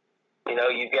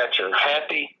 You've got your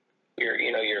happy,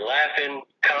 you're laughing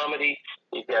comedy,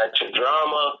 you've got your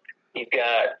drama, you've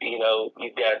got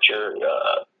your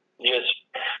just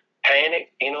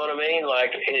panic. You know what I mean?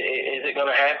 Like, is it going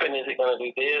to happen? Is it going to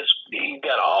do this? You've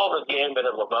got all the gambit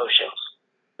of emotions,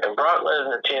 and Brock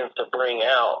Lesnar tends to bring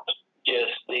out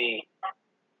just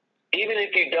even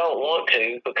if you don't want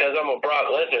to, because I'm a Brock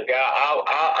Lesnar guy,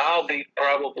 I'll be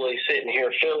probably sitting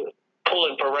here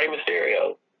pulling for Rey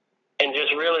Mysterio and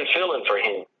just really feeling for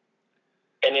him.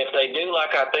 And if they do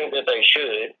like I think that they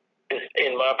should,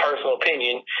 in my personal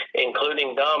opinion,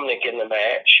 including Dominic in the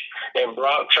match, and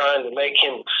Brock trying to make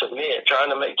him submit, trying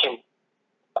to make him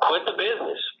quit the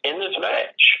business in this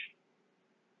match.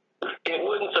 It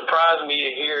wouldn't surprise me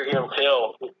to hear him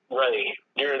tell Ray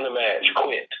during the match,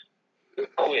 quit,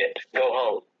 go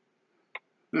home.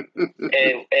 and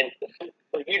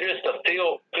you just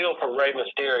feel for Rey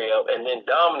Mysterio, and then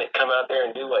Dominic come out there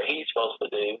and do what he's supposed to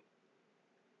do.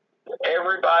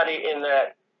 Everybody in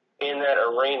that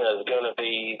arena is going to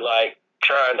be like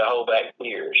trying to hold back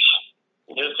tears,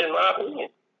 just in my opinion.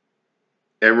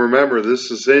 And remember,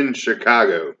 this is in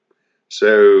Chicago,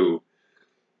 so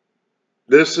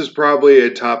this is probably a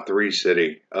top 3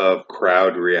 city of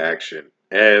crowd reaction.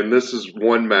 And this is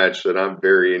one match that I'm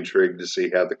very intrigued to see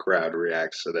how the crowd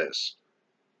reacts to this.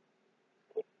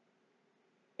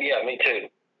 Yeah, me too.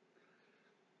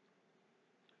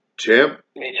 Champ?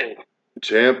 Me too.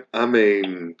 Champ, I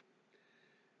mean,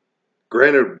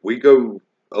 granted, we go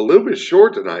a little bit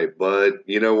short tonight, but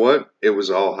you know what? It was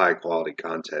all high quality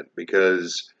content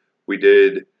because we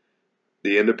did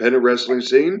the independent wrestling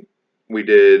scene, we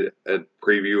did a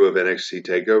preview of NXT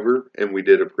TakeOver, and we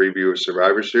did a preview of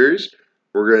Survivor Series.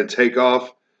 We're going to take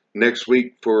off next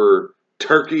week for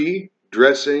turkey,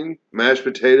 dressing, mashed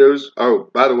potatoes. Oh,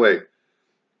 by the way,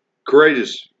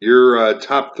 Courageous, your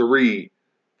top 3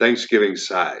 Thanksgiving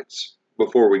sides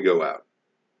before we go out.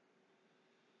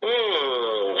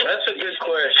 That's a good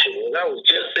question. I was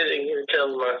just sitting here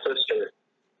telling my sister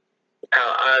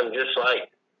how I'm just like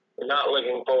not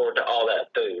looking forward to all that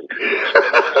food. You know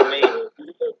what I mean?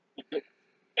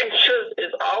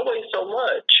 It's always so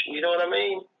much. You know what I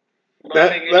mean?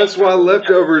 That's why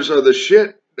leftovers are the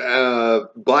shit.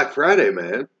 Black Friday,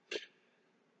 man.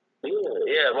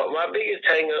 Yeah. My biggest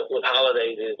hang up with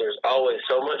holidays is there's always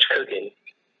so much cooking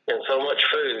and so much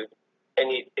food,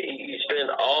 and you spend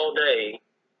all day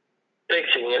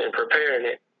fixing it and preparing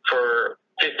it for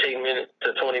 15 minutes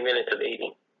to 20 minutes of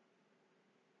eating.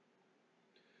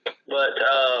 But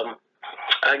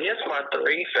I guess my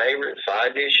 3 favorite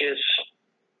side dishes.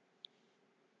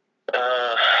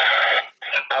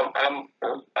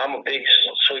 I'm a big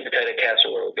sweet potato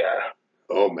casserole guy.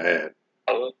 Oh man,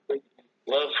 I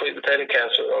love sweet potato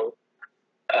casserole.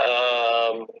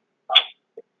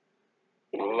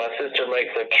 My sister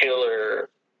makes a killer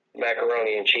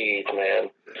macaroni and cheese, man.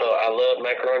 So I love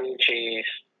macaroni and cheese.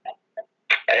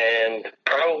 And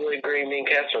probably green bean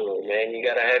casserole, man. You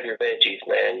got to have your veggies,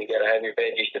 man. You got to have your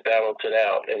veggies to balance it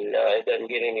out. And it doesn't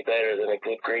get any better than a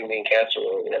good green bean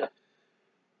casserole, you know?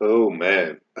 Oh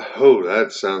man, oh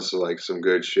that sounds like some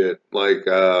good shit. Like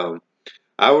I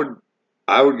would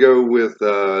go with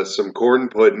some corn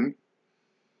pudding.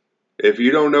 If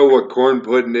you don't know what corn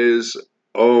pudding is,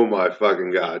 oh my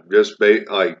fucking god!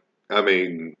 I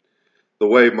mean, the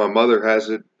way my mother has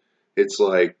it, it's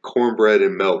like cornbread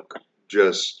and milk,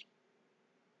 just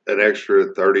an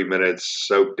extra 30 minutes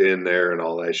soaked in there and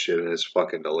all that shit, and it's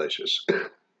fucking delicious.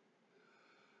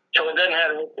 So it doesn't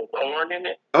have any corn in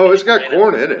it? Oh, it's got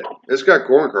corn in it. It's got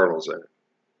corn kernels in it.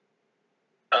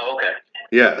 Oh, okay.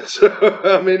 Yeah, so,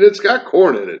 I mean, it's got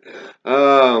corn in it.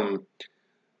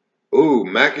 Ooh,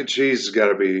 mac and cheese has got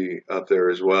to be up there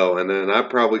as well. And then I'd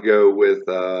probably go with,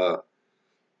 the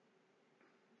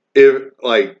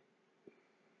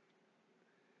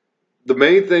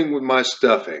main thing with my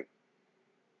stuffing,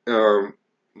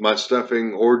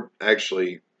 or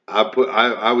actually,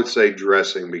 I would say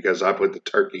dressing because I put the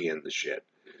turkey in the shit.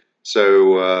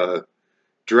 So,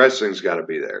 dressing's got to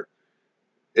be there.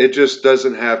 It just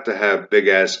doesn't have to have big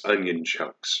ass onion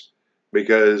chunks.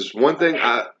 Because one thing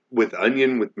with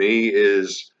onion with me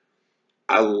is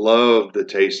I love the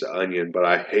taste of onion, but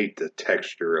I hate the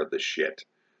texture of the shit.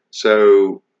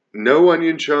 So no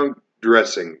onion chunk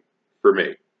dressing for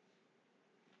me.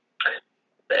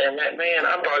 And man,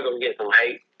 I'm probably gonna get some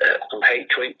hate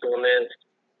tweets on this,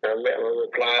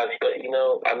 replies. But you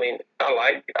know, I mean, I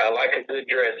like a good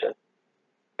dressing,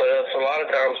 but a lot of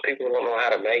times people don't know how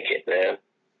to make it, man.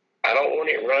 I don't want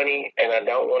it runny, and I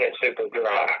don't want it super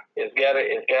dry. It's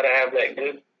gotta have that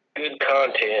good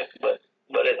content, but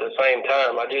at the same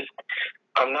time,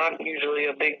 I'm not usually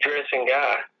a big dressing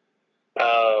guy.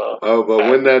 But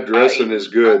when that dressing is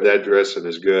good, that dressing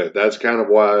is good. That's kind of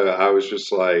why I was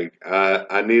just like,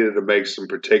 I needed to make some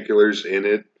particulars in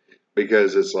it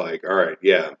because it's like, all right,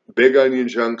 yeah, big onion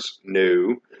chunks,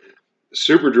 no.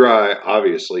 Super dry,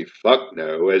 obviously, fuck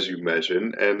no, as you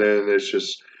mentioned. And then it's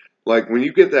just like when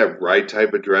you get that right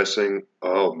type of dressing,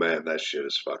 oh man, that shit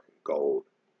is fucking gold.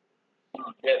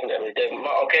 Definitely.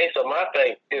 Okay, so my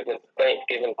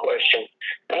Thanksgiving question,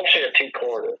 I'm share 2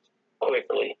 corners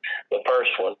quickly. The first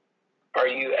one, are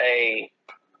you a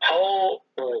whole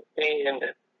or canned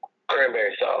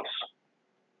cranberry sauce?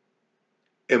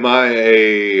 Am I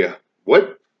a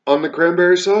what on the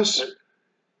cranberry sauce?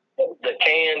 The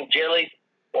canned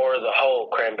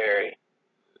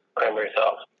cranberry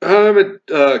sauce? I'm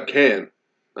a can.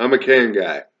 I'm a can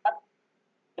guy.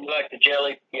 You like the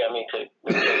jelly? Yeah, me too.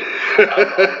 Me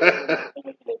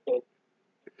too.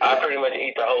 I pretty much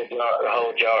eat the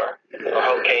whole jar, the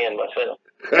whole can myself.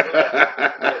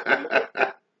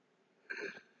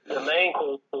 The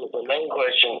main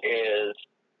question is,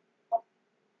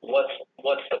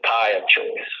 what's the pie of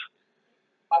choice?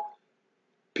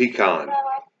 Pecan.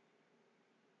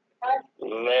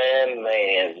 My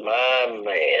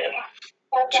man.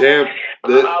 Champ. I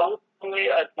would say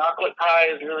a chocolate pie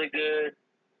is really good,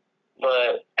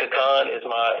 but pecan is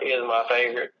my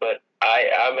favorite. But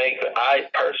I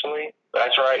personally,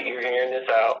 that's right, you're hearing this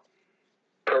out.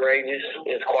 Courageous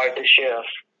is quite the chef,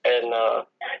 and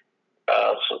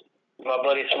so my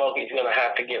buddy Smokey's gonna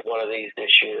have to get one of these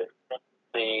this year.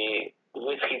 The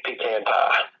whiskey pecan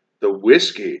pie. The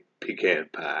whiskey pecan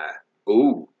pie.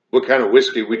 Ooh, what kind of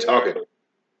whiskey we talking?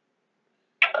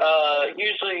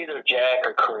 Usually either Jack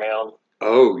or Crown.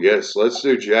 Oh, yes, let's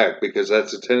do Jack because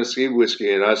that's a Tennessee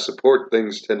whiskey and I support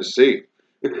things Tennessee.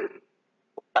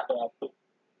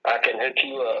 I can hook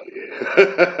you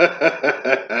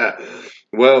up.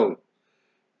 Well,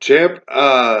 Champ,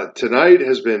 tonight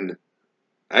has been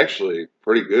actually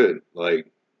pretty good.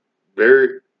 Like,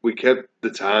 we kept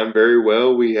the time very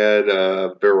well. We had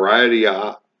a variety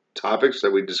of topics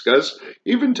that we discussed,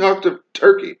 even talked of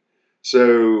turkey.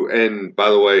 So, and by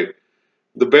the way,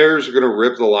 the Bears are going to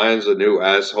rip the Lions a new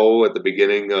asshole at the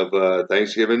beginning of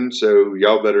Thanksgiving, so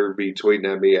y'all better be tweeting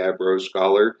at me at Rose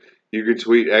Scholar. You can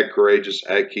tweet at Courageous,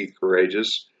 at Keith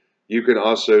Courageous. You can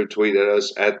also tweet at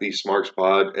us at the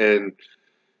Smarks-Pod. And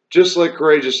just let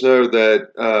Courageous know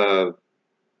that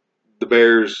the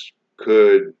Bears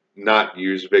could not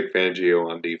use Vic Fangio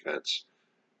on defense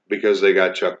because they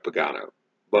got Chuck Pagano.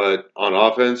 But on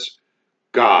offense,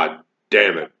 God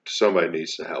damn it, somebody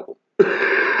needs to help them.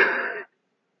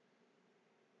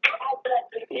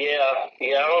 Yeah.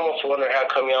 I almost wonder how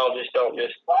come y'all just don't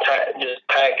just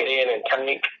pack it in and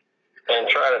tank and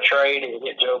try to trade and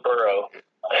get Joe Burrow.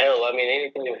 Hell, I mean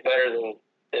anything is better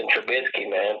than Trubisky,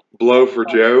 man. Blow for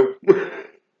Joe.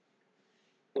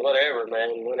 Whatever,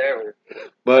 man. Whatever.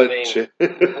 But I mean,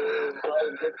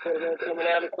 coming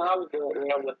out of college,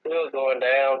 the field's going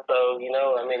down, so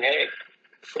I mean, hey,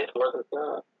 it's worth a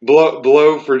shot.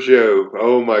 Blow for Joe.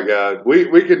 Oh my God,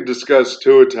 we can discuss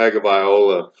Tua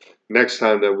Tagovailoa next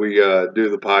time that we do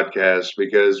the podcast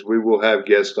because we will have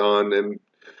guests on, and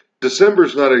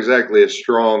December's not exactly a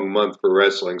strong month for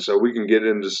wrestling, so we can get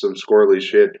into some squirrely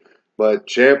shit. But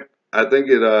Champ, I think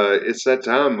it's that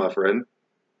time, my friend.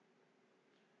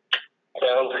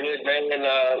 Sounds good, man. And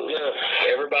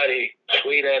everybody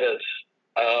tweet at us,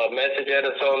 message at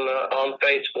us on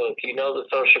Facebook. The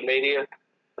social media.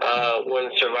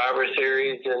 When Survivor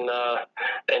Series and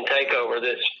Takeover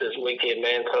this weekend,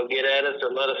 man. So get at us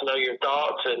and let us know your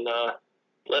thoughts and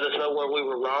let us know where we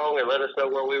were wrong and let us know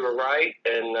where we were right.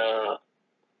 And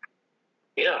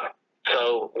yeah.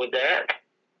 So with that,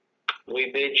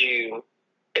 we bid you,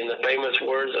 in the famous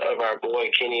words of our boy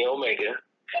Kenny Omega,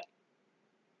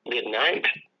 good night,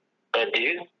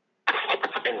 adieu.